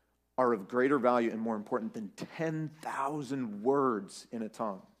are of greater value and more important than 10,000 words in a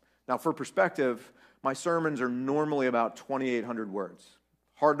tongue. Now, for perspective, my sermons are normally about 2,800 words.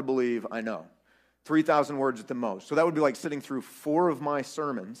 Hard to believe, I know. 3,000 words at the most. So that would be like sitting through 4 of my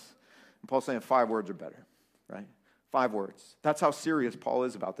sermons, and Paul's saying 5 words are better, right? 5 words. That's how serious Paul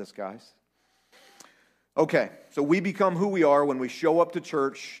is about this, guys. Okay, so we become who we are when we show up to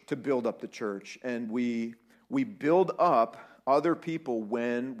church to build up the church. And we build up other people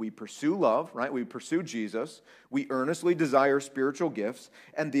when we pursue love, right? We pursue Jesus. We earnestly desire spiritual gifts.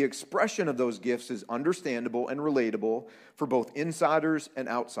 And the expression of those gifts is understandable and relatable for both insiders and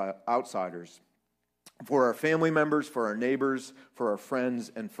outsiders. For our family members, for our neighbors, for our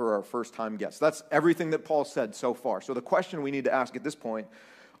friends, and for our first-time guests. That's everything that Paul said so far. So the question we need to ask at this point,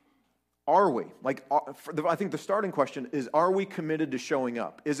 are we? I think the starting question is, are we committed to showing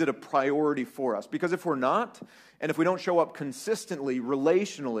up? Is it a priority for us? Because if we're not, and if we don't show up consistently,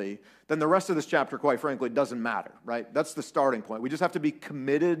 relationally, then the rest of this chapter, quite frankly, doesn't matter, right? That's the starting point. We just have to be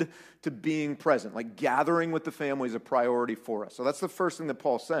committed to being present. Like gathering with the family is a priority for us. So that's the first thing that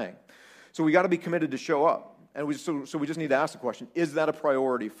Paul's saying. So we got to be committed to show up. And we just need to ask the question, is that a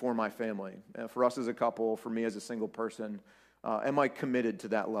priority for my family? For us as a couple, for me as a single person, am I committed to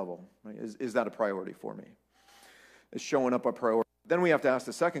that level? Right? Is that a priority for me? Is showing up a priority? Then we have to ask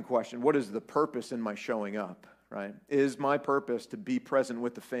the second question, what is the purpose in my showing up? Right? Is my purpose to be present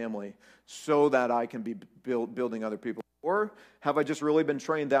with the family so that I can be building other people? Or have I just really been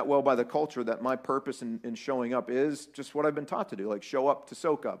trained that well by the culture that my purpose in showing up is just what I've been taught to do, like show up to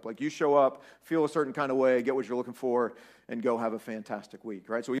soak up. Like you show up, feel a certain kind of way, get what you're looking for, and go have a fantastic week,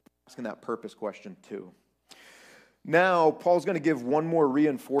 right? So we're asking that purpose question too. Now, Paul's going to give one more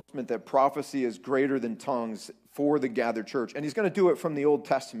reinforcement that prophecy is greater than tongues for the gathered church. And he's going to do it from the Old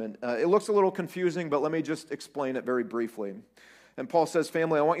Testament. It looks a little confusing, but let me just explain it very briefly. And Paul says,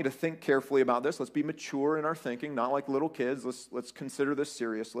 family, I want you to think carefully about this. Let's be mature in our thinking, not like little kids. Let's consider this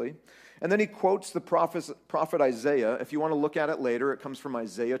seriously. And then he quotes the prophet Isaiah. If you want to look at it later, it comes from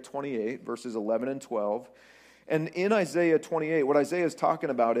Isaiah 28, verses 11 and 12. And in Isaiah 28, what Isaiah is talking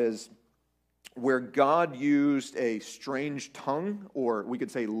about is where God used a strange tongue, or we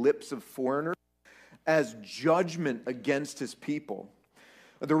could say lips of foreigners, as judgment against his people.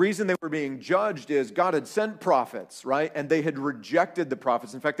 The reason they were being judged is God had sent prophets, right? And they had rejected the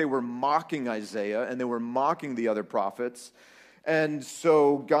prophets. In fact, they were mocking Isaiah and they were mocking the other prophets. And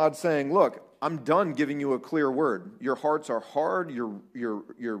so God's saying, look, I'm done giving you a clear word. Your hearts are hard. You're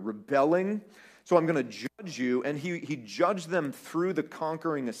rebelling. So I'm going to judge you. And he judged them through the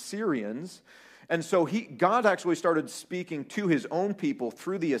conquering Assyrians. And so God actually started speaking to his own people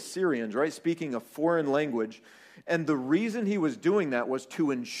through the Assyrians, right? Speaking a foreign language. And the reason he was doing that was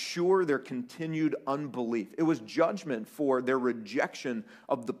to ensure their continued unbelief. It was judgment for their rejection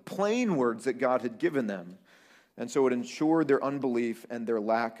of the plain words that God had given them. And so it ensured their unbelief and their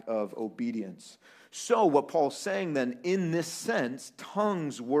lack of obedience. So what Paul's saying then, in this sense,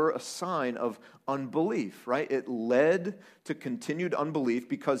 tongues were a sign of unbelief, right? It led to continued unbelief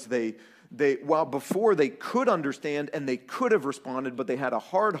because while before they could understand and they could have responded, but they had a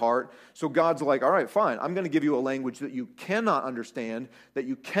hard heart. So God's like, all right, fine. I'm going to give you a language that you cannot understand, that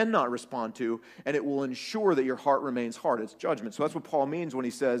you cannot respond to, and it will ensure that your heart remains hard. It's judgment. So that's what Paul means when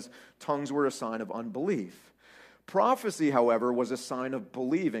he says tongues were a sign of unbelief. Prophecy, however, was a sign of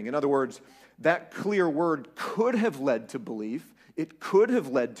believing. In other words, that clear word could have led to belief. It could have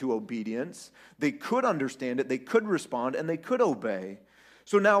led to obedience. They could understand it. They could respond, and they could obey.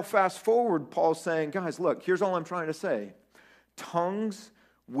 So now fast forward, Paul's saying, guys, look, here's all I'm trying to say. Tongues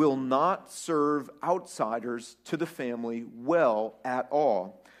will not serve outsiders to the family well at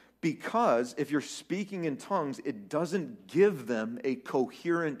all. Because if you're speaking in tongues, it doesn't give them a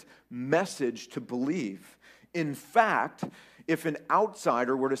coherent message to believe. In fact, if an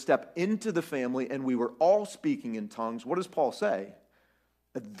outsider were to step into the family and we were all speaking in tongues, what does Paul say?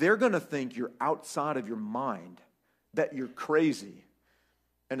 They're going to think you're outside of your mind, that you're crazy.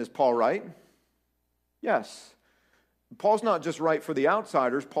 And is Paul right? Yes. Paul's not just right for the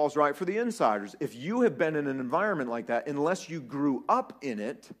outsiders, Paul's right for the insiders. If you have been in an environment like that, unless you grew up in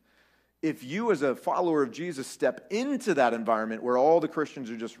it, if you as a follower of Jesus step into that environment where all the Christians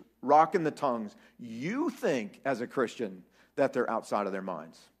are just rocking the tongues, you think as a Christian that they're outside of their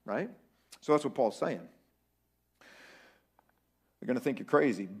minds, right? So that's what Paul's saying. They're going to think you're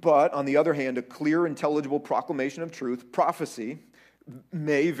crazy. But on the other hand, a clear, intelligible proclamation of truth, prophecy,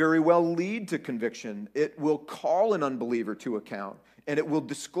 may very well lead to conviction. It will call an unbeliever to account, and it will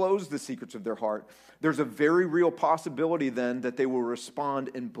disclose the secrets of their heart. There's a very real possibility then that they will respond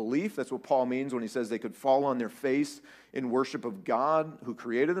in belief. That's what Paul means when he says they could fall on their face in worship of God who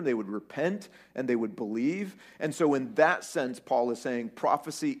created them. They would repent and they would believe. And so in that sense, Paul is saying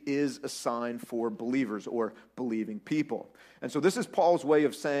prophecy is a sign for believers or believing people. And so this is Paul's way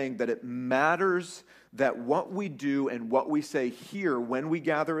of saying that it matters that what we do and what we say here when we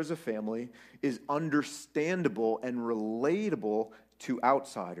gather as a family is understandable and relatable to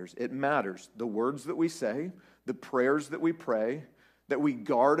outsiders. It matters. The words that we say, the prayers that we pray, that we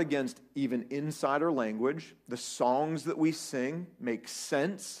guard against even insider language, the songs that we sing make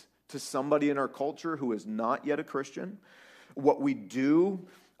sense to somebody in our culture who is not yet a Christian. What we do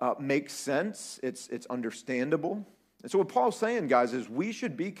makes sense. It's understandable. And so what Paul's saying, guys, is we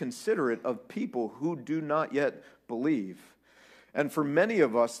should be considerate of people who do not yet believe. And for many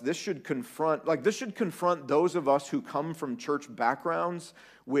of us, this should confront those of us who come from church backgrounds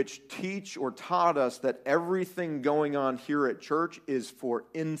which teach or taught us that everything going on here at church is for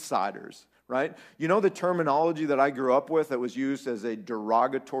insiders, right? You know the terminology that I grew up with that was used as a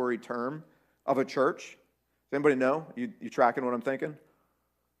derogatory term of a church? Does anybody know? You tracking what I'm thinking?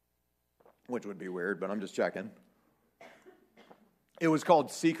 Which would be weird, but I'm just checking. It was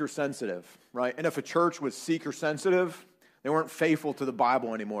called seeker-sensitive, right? And if a church was seeker-sensitive, they weren't faithful to the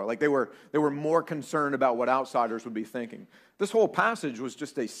Bible anymore. Like they were more concerned about what outsiders would be thinking. This whole passage was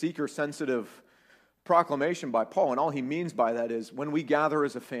just a seeker-sensitive proclamation by Paul, and all he means by that is when we gather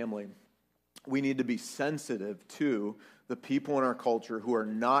as a family, we need to be sensitive to the people in our culture who are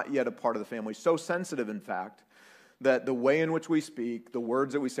not yet a part of the family. So sensitive, in fact, that the way in which we speak, the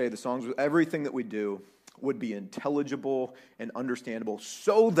words that we say, the songs, everything that we do would be intelligible and understandable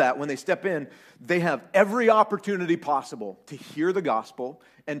so that when they step in, they have every opportunity possible to hear the gospel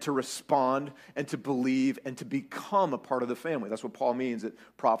and to respond and to believe and to become a part of the family. That's what Paul means, that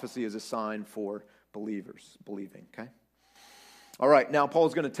prophecy is a sign for believers, believing, okay? All right, now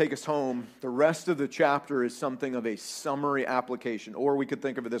Paul's going to take us home. The rest of the chapter is something of a summary application, or we could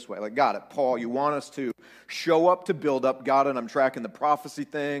think of it this way. Like, got it, Paul, you want us to show up to build up. Got it, I'm tracking the prophecy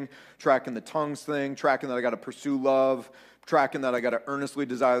thing, tracking the tongues thing, tracking that I got to pursue love, tracking that I got to earnestly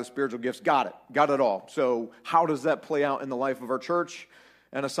desire the spiritual gifts. Got it all. So how does that play out in the life of our church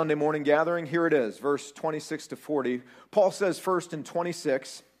and a Sunday morning gathering? Here it is, verse 26 to 40. Paul says first in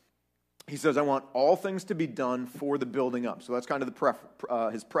 26, he says, I want all things to be done for the building up. So that's kind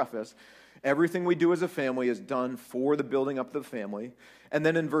of his preface. Everything we do as a family is done for the building up of the family. And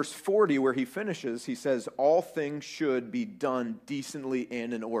then in verse 40, where he finishes, he says, all things should be done decently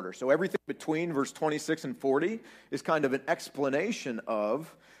and in order. So everything between verse 26 and 40 is kind of an explanation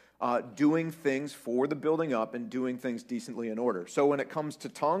of doing things for the building up and doing things decently in order. So when it comes to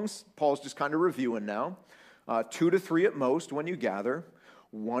tongues, Paul's just kind of reviewing now. 2 to 3 at most when you gather.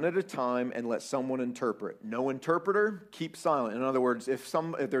 1 at a time, and let someone interpret. No interpreter, keep silent. In other words, if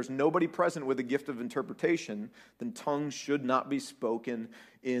there's nobody present with a gift of interpretation, then tongues should not be spoken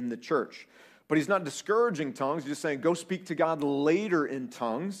in the church. But he's not discouraging tongues. He's just saying, go speak to God later in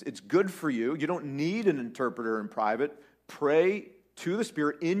tongues. It's good for you. You don't need an interpreter in private. Pray to the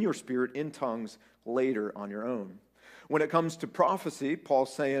Spirit, in tongues later on your own. When it comes to prophecy,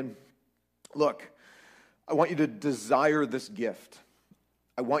 Paul's saying, look, I want you to desire this gift.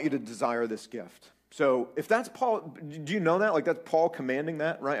 I want you to desire this gift. So if that's Paul, do you know that? Like that's Paul commanding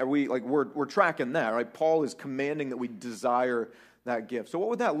that, right? Are we like we're tracking that, right? Paul is commanding that we desire that gift. So what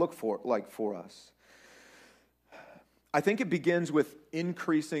would that look like for us? I think it begins with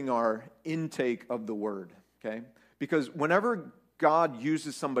increasing our intake of the word, okay? Because whenever God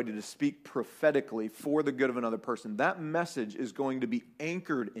uses somebody to speak prophetically for the good of another person, that message is going to be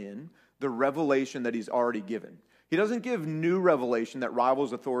anchored in the revelation that he's already given. He doesn't give new revelation that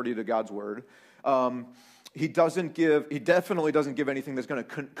rivals authority to God's word. He definitely doesn't give anything that's going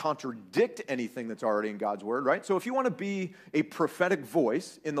to contradict anything that's already in God's word, right? So if you want to be a prophetic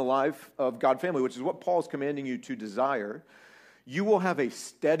voice in the life of God's family, which is what Paul is commanding you to desire, you will have a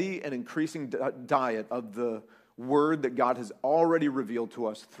steady and increasing diet of the word that God has already revealed to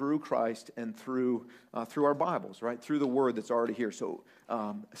us through Christ and through our Bibles, right? Through the word that's already here. So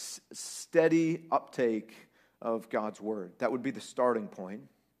steady uptake of God's word. That would be the starting point.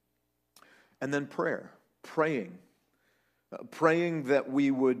 And then praying that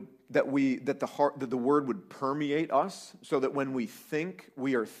the word would permeate us so that when we think,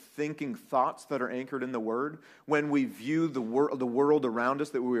 we are thinking thoughts that are anchored in the word. When we view the world around us,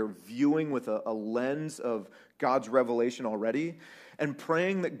 that we are viewing with a lens of God's revelation already. And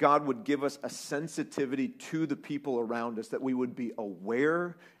praying that God would give us a sensitivity to the people around us, that we would be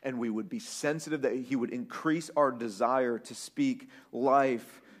aware and we would be sensitive, that he would increase our desire to speak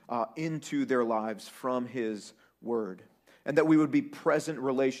life into their lives from his word. and that we would be present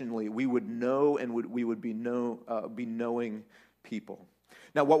relationally. We would know and we would be knowing people.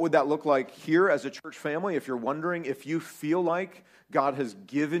 Now, what would that look like here as a church family? If you're wondering, if you feel like God has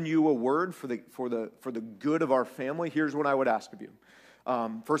given you a word for the good of our family, here's what I would ask of you.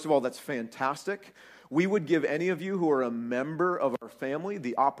 First of all, that's fantastic. We would give any of you who are a member of our family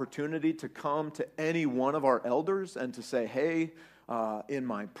the opportunity to come to any one of our elders and to say, hey, in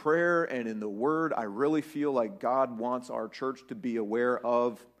my prayer and in the word, I really feel like God wants our church to be aware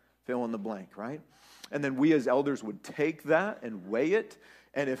of fill in the blank, right? And then we as elders would take that and weigh it.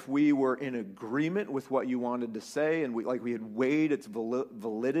 And if we were in agreement with what you wanted to say and we had weighed its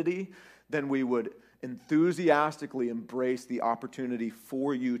validity, then we would enthusiastically embrace the opportunity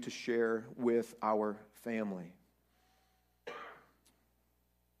for you to share with our family.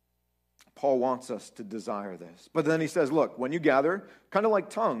 Paul wants us to desire this. But then he says, look, when you gather, kind of like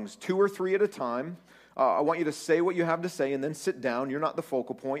tongues, 2 or 3 at a time, I want you to say what you have to say and then sit down. You're not the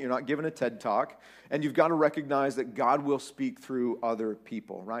focal point. You're not giving a TED Talk. And you've got to recognize that God will speak through other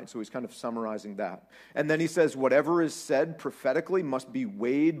people, right? So he's kind of summarizing that. And then he says, whatever is said prophetically must be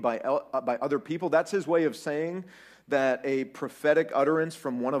weighed by other people. That's his way of saying that a prophetic utterance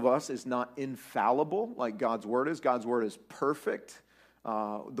from one of us is not infallible like God's word is. God's word is perfect.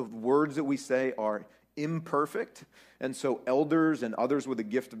 The words that we say are imperfect, and so elders and others with a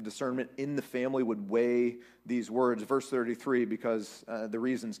gift of discernment in the family would weigh these words. Verse 33, because the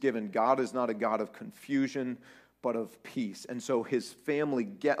reasons given, God is not a God of confusion, but of peace. And so his family,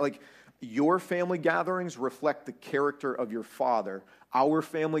 your family gatherings reflect the character of your Father. Our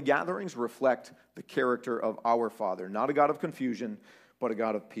family gatherings reflect the character of our Father. Not a God of confusion, but a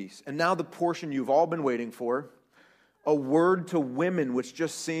God of peace. And now the portion you've all been waiting for, a word to women, which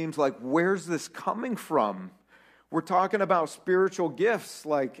just seems like, where's this coming from? We're talking about spiritual gifts.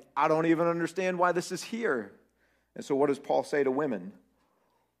 Like, I don't even understand why this is here. And so what does Paul say to women?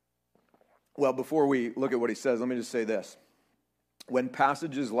 Well, before we look at what he says, let me just say this. When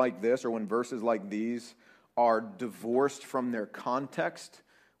passages like this or when verses like these are divorced from their context,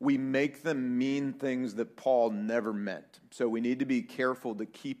 we make them mean things that Paul never meant. So we need to be careful to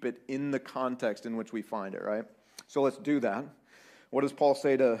keep it in the context in which we find it, right? So let's do that. What does Paul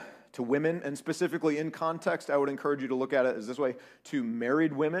say to women? And specifically in context, I would encourage you to look at it as this way. To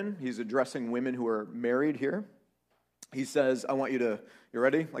married women, he's addressing women who are married here. He says, I want you to, you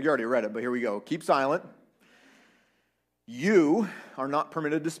ready? Like you already read it, but here we go. Keep silent. You are not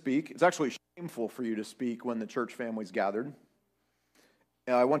permitted to speak. It's actually shameful for you to speak when the church family's gathered.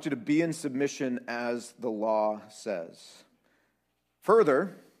 I want you to be in submission as the law says.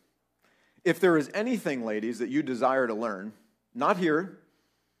 Further, if there is anything, ladies, that you desire to learn, not here,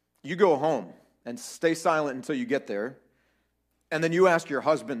 you go home and stay silent until you get there, and then you ask your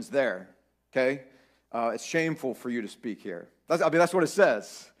husbands there, okay? It's shameful for you to speak here. That's what it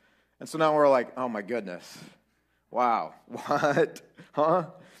says. And so now we're like, oh my goodness. Wow. What? Huh?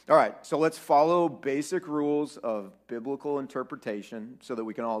 All right, so let's follow basic rules of biblical interpretation so that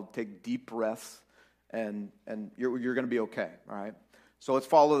we can all take deep breaths and you're going to be okay, all right? So let's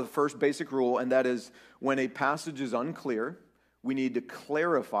follow the first basic rule, and that is when a passage is unclear, we need to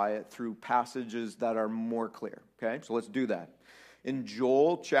clarify it through passages that are more clear, okay? So let's do that. In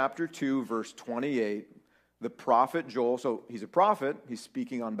Joel chapter 2, verse 28, the prophet Joel, so he's a prophet, he's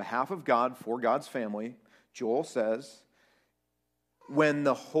speaking on behalf of God for God's family. Joel says, when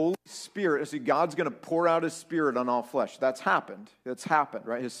the Holy Spirit, see, God's going to pour out his Spirit on all flesh. That's happened,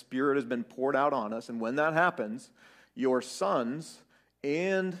 right? His Spirit has been poured out on us, and when that happens, your sons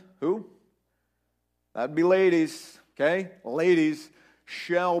and who? That'd be ladies, okay? Ladies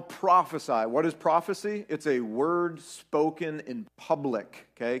shall prophesy. What is prophecy? It's a word spoken in public,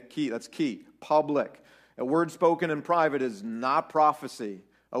 okay? That's key. Public. A word spoken in private is not prophecy.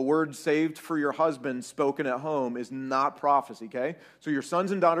 A word saved for your husband spoken at home is not prophecy, okay? So your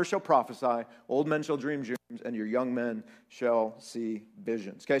sons and daughters shall prophesy, old men shall dream dreams, and your young men shall see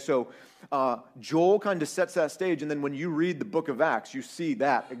visions. Okay, so Joel kind of sets that stage, and then when you read the book of Acts, you see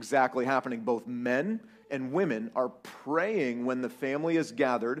that exactly happening. Both men and women are praying when the family is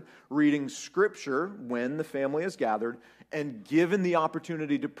gathered, reading scripture when the family is gathered, and given the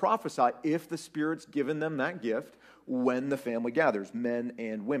opportunity to prophesy if the Spirit's given them that gift when the family gathers, men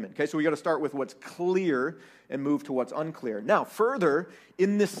and women. Okay, so we got to start with what's clear and move to what's unclear. Now, further,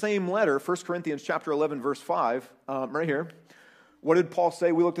 in this same letter, 1 Corinthians chapter 11, verse 5, right here, what did Paul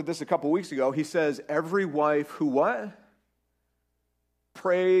say? We looked at this a couple weeks ago. He says, every wife who what?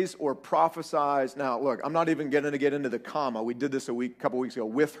 Prays or prophesies. Now, look, I'm not even going to get into the comma. We did this a couple weeks ago,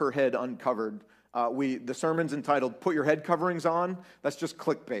 with her head uncovered. The sermon's entitled "Put Your Head Coverings On." That's just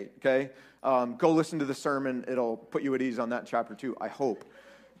clickbait, okay? Go listen to the sermon. It'll put you at ease on that in chapter 2, I hope.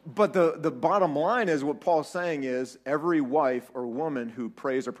 But the bottom line is what Paul's saying is every wife or woman who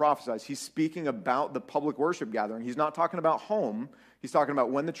prays or prophesies, he's speaking about the public worship gathering. He's not talking about home. He's talking about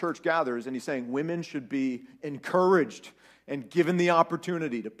when the church gathers, and he's saying women should be encouraged and given the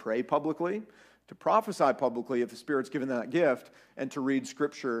opportunity to pray publicly, to prophesy publicly if the Spirit's given that gift, and to read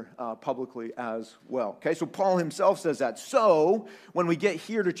Scripture publicly as well. Okay, so Paul himself says that. So when we get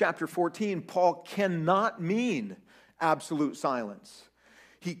here to chapter 14, Paul cannot mean absolute silence.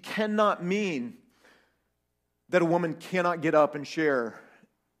 He cannot mean that a woman cannot get up and share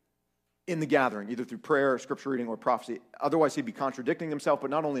in the gathering, either through prayer, scripture reading, or prophecy. Otherwise, he'd be contradicting himself,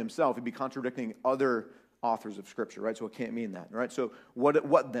 but not only himself, he'd be contradicting other authors of Scripture, right? So it can't mean that, right? So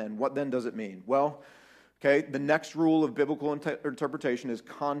what then? What then does it mean? Well, okay, the next rule of biblical interpretation is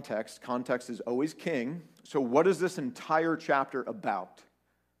context. Context is always king. So what is this entire chapter about?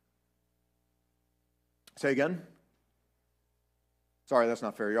 Say again? Sorry, that's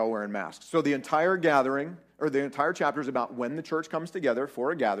not fair. You're all wearing masks. So the entire gathering, or the entire chapter is about when the church comes together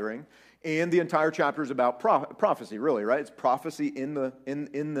for a gathering, and the entire chapter is about prophecy, really, right? It's prophecy in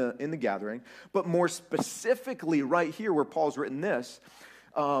the gathering. But more specifically, right here where Paul's written this,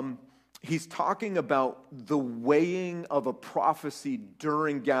 he's talking about the weighing of a prophecy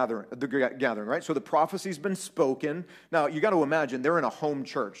during the gathering, right? So the prophecy's been spoken. Now, you got to imagine they're in a home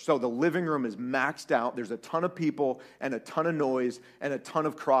church. So the living room is maxed out. There's a ton of people and a ton of noise and a ton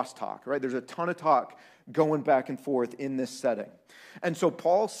of crosstalk, right? There's a ton of talk going back and forth in this setting. And so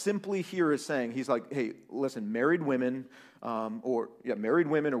Paul simply here is saying, he's like, hey, listen, married women or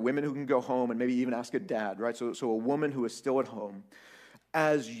women who can go home and maybe even ask a dad, right? So a woman who is still at home,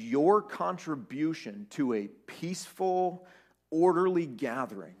 as your contribution to a peaceful, orderly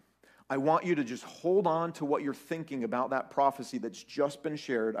gathering, I want you to just hold on to what you're thinking about that prophecy that's just been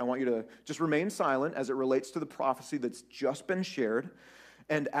shared. I want you to just remain silent as it relates to the prophecy that's just been shared.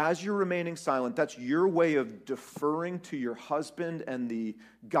 And as you're remaining silent, that's your way of deferring to your husband and the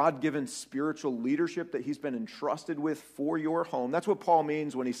God-given spiritual leadership that he's been entrusted with for your home. That's what Paul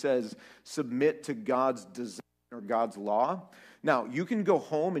means when he says, submit to God's design or God's law. Now, you can go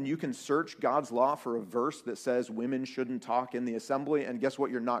home and you can search God's law for a verse that says women shouldn't talk in the assembly, and guess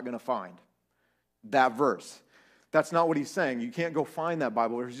what you're not going to find? That verse. That's not what he's saying. You can't go find that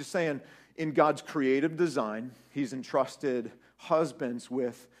Bible. He's just saying in God's creative design, he's entrusted husbands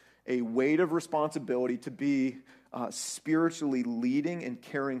with a weight of responsibility to be spiritually leading and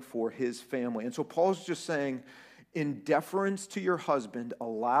caring for his family. And so Paul's just saying, in deference to your husband,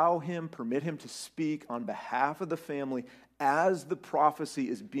 permit him to speak on behalf of the family as the prophecy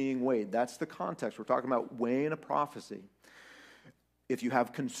is being weighed. That's the context. We're talking about weighing a prophecy. If you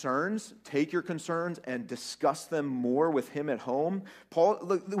have concerns, take your concerns and discuss them more with him at home.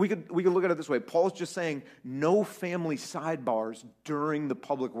 We could look at it this way. Paul's just saying no family sidebars during the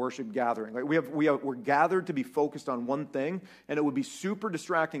public worship gathering. Like we're gathered to be focused on one thing, and it would be super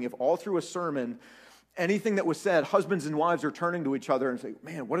distracting if all through a sermon, anything that was said, husbands and wives are turning to each other and say,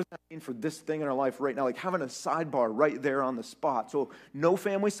 man, what does that mean for this thing in our life right now? Like having a sidebar right there on the spot. So no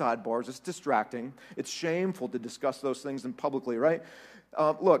family sidebars. It's distracting. It's shameful to discuss those things in publicly, right?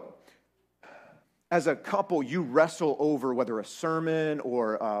 Look, as a couple, you wrestle over whether a sermon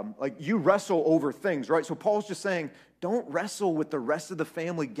or you wrestle over things, right? So Paul's just saying, don't wrestle with the rest of the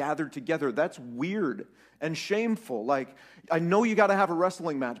family gathered together. That's weird and shameful. Like, I know you got to have a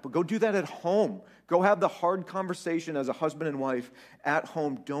wrestling match, but go do that at home. Go have the hard conversation as a husband and wife at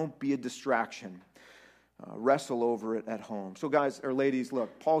home. Don't be a distraction. Wrestle over it at home. So guys, or ladies,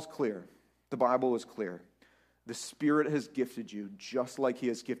 look, Paul's clear. The Bible is clear. The Spirit has gifted you just like he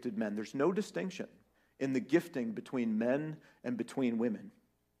has gifted men. There's no distinction in the gifting between men and between women.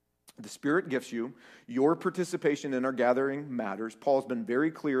 The Spirit gifts you. Your participation in our gathering matters. Paul's been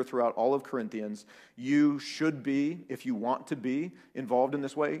very clear throughout all of Corinthians. You should be, if you want to be involved in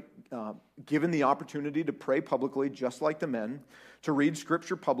this way, given the opportunity to pray publicly, just like the men, to read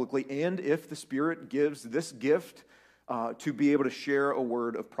Scripture publicly, and if the Spirit gives this gift, to be able to share a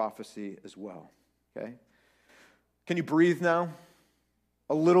word of prophecy as well. Okay? Can you breathe now?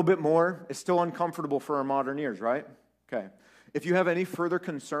 A little bit more? It's still uncomfortable for our modern ears, right? Okay. If you have any further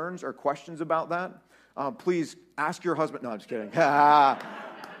concerns or questions about that, please ask your husband. No, I'm just kidding.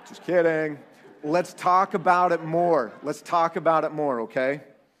 Just kidding. Let's talk about it more. Okay?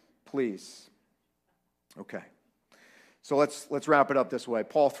 Please. Okay. So let's wrap it up this way.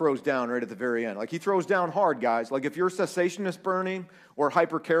 Paul throws down right at the very end. Like, he throws down hard, guys. Like, if you're cessationist Bernie or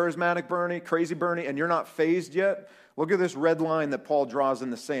hyper-charismatic Bernie, crazy Bernie, and you're not phased yet, Look at this red line that Paul draws in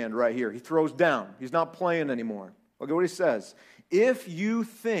the sand right here. He throws down. He's not playing anymore. Look at what he says. If you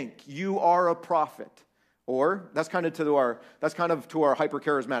think you are a prophet, or that's kind of to our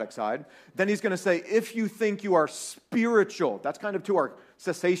hyper-charismatic side, then he's going to say, if you think you are spiritual, that's kind of to our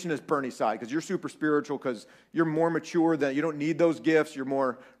cessationist Bernie side, because you're super spiritual, because you're more mature, that you don't need those gifts, you're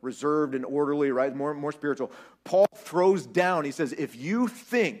more reserved and orderly, right? More spiritual. Paul throws down, he says, if you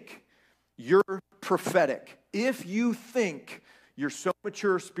think you're prophetic, if you think you're so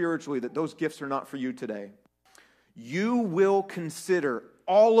mature spiritually that those gifts are not for you today, you will consider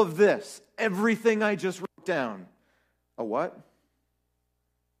all of this, everything I just wrote down, a what?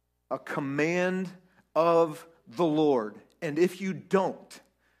 A command of the Lord. And if you don't,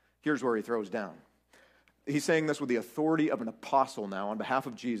 here's where he throws down. He's saying this with the authority of an apostle now on behalf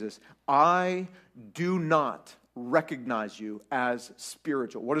of Jesus. I do not recognize you as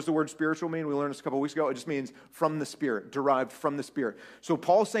spiritual. What does the word spiritual mean? We learned this a couple weeks ago. It just means from the Spirit, derived from the Spirit. So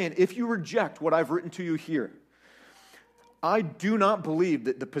Paul's saying, if you reject what I've written to you here, I do not believe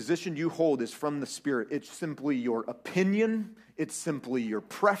that the position you hold is from the Spirit. It's simply your opinion. It's simply your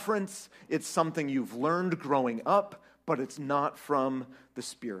preference. It's something you've learned growing up, but it's not from the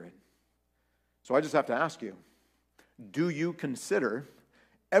Spirit. So I just have to ask you, do you consider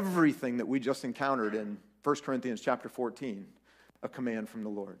everything that we just encountered in 1 Corinthians chapter 14 a command from the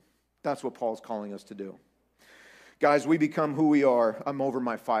Lord? That's what Paul's calling us to do. Guys, we become who we are. I'm over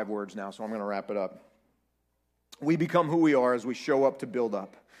my 5 words now, so I'm going to wrap it up. We become who we are as we show up to build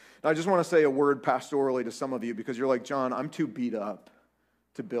up. Now, I just want to say a word pastorally to some of you, because you're like, John, I'm too beat up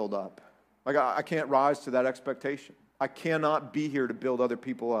to build up. Like, I can't rise to that expectation. I cannot be here to build other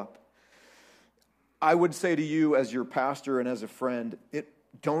people up. I would say to you as your pastor and as a friend,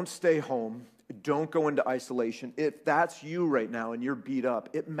 don't stay home. Don't go into isolation. If that's you right now and you're beat up,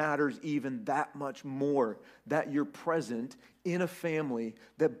 it matters even that much more that you're present in a family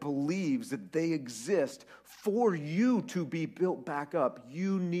that believes that they exist for you to be built back up.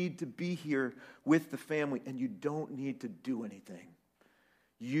 You need to be here with the family, and you don't need to do anything.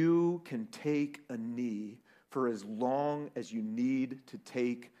 You can take a knee for as long as you need to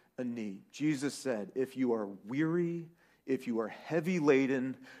take a knee. Jesus said, if you are weary, if you are heavy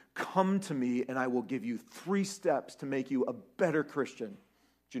laden, come to me and I will give you 3 steps to make you a better Christian.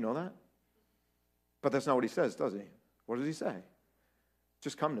 Do you know that? But that's not what he says, does he? What does he say?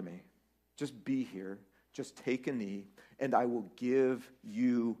 Just come to me. Just be here. Just take a knee and I will give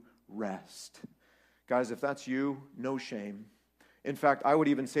you rest. Guys, if that's you, no shame. In fact, I would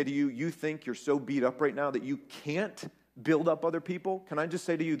even say to you, you think you're so beat up right now that you can't build up other people. Can I just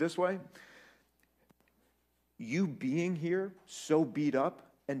say to you this way? You being here so beat up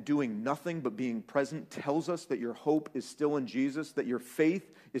and doing nothing but being present tells us that your hope is still in Jesus, that your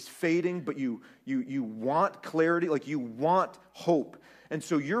faith is fading, but you want clarity, like you want hope. And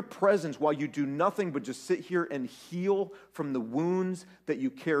so your presence, while you do nothing but just sit here and heal from the wounds that you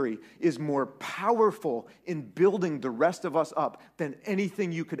carry, is more powerful in building the rest of us up than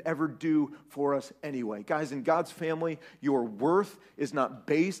anything you could ever do for us anyway. Guys, in God's family, your worth is not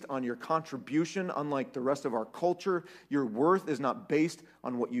based on your contribution, unlike the rest of our culture. Your worth is not based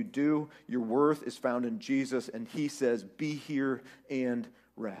on what you do. Your worth is found in Jesus, and he says, be here and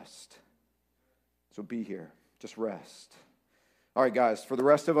rest. So be here. Just rest. All right, guys, for the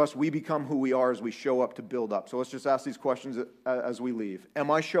rest of us, we become who we are as we show up to build up. So let's just ask these questions as we leave. Am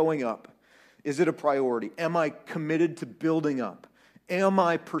I showing up? Is it a priority? Am I committed to building up? Am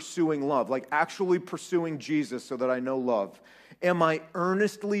I pursuing love, like actually pursuing Jesus so that I know love? Am I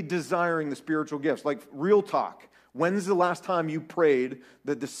earnestly desiring the spiritual gifts? Like real talk. When's the last time you prayed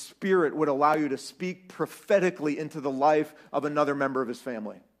that the Spirit would allow you to speak prophetically into the life of another member of his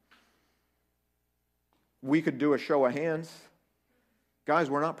family? We could do a show of hands.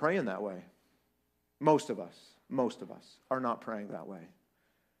 Guys, we're not praying that way. Most of us are not praying that way.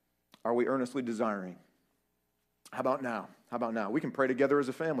 Are we earnestly desiring? How about now? We can pray together as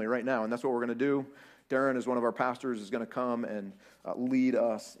a family right now, and that's what we're going to do. Darren, as one of our pastors, is going to come and lead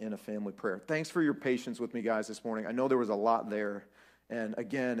us in a family prayer. Thanks for your patience with me, guys, this morning. I know there was a lot there, and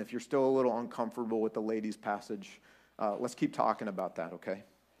again, if you're still a little uncomfortable with the ladies' passage, let's keep talking about that, okay?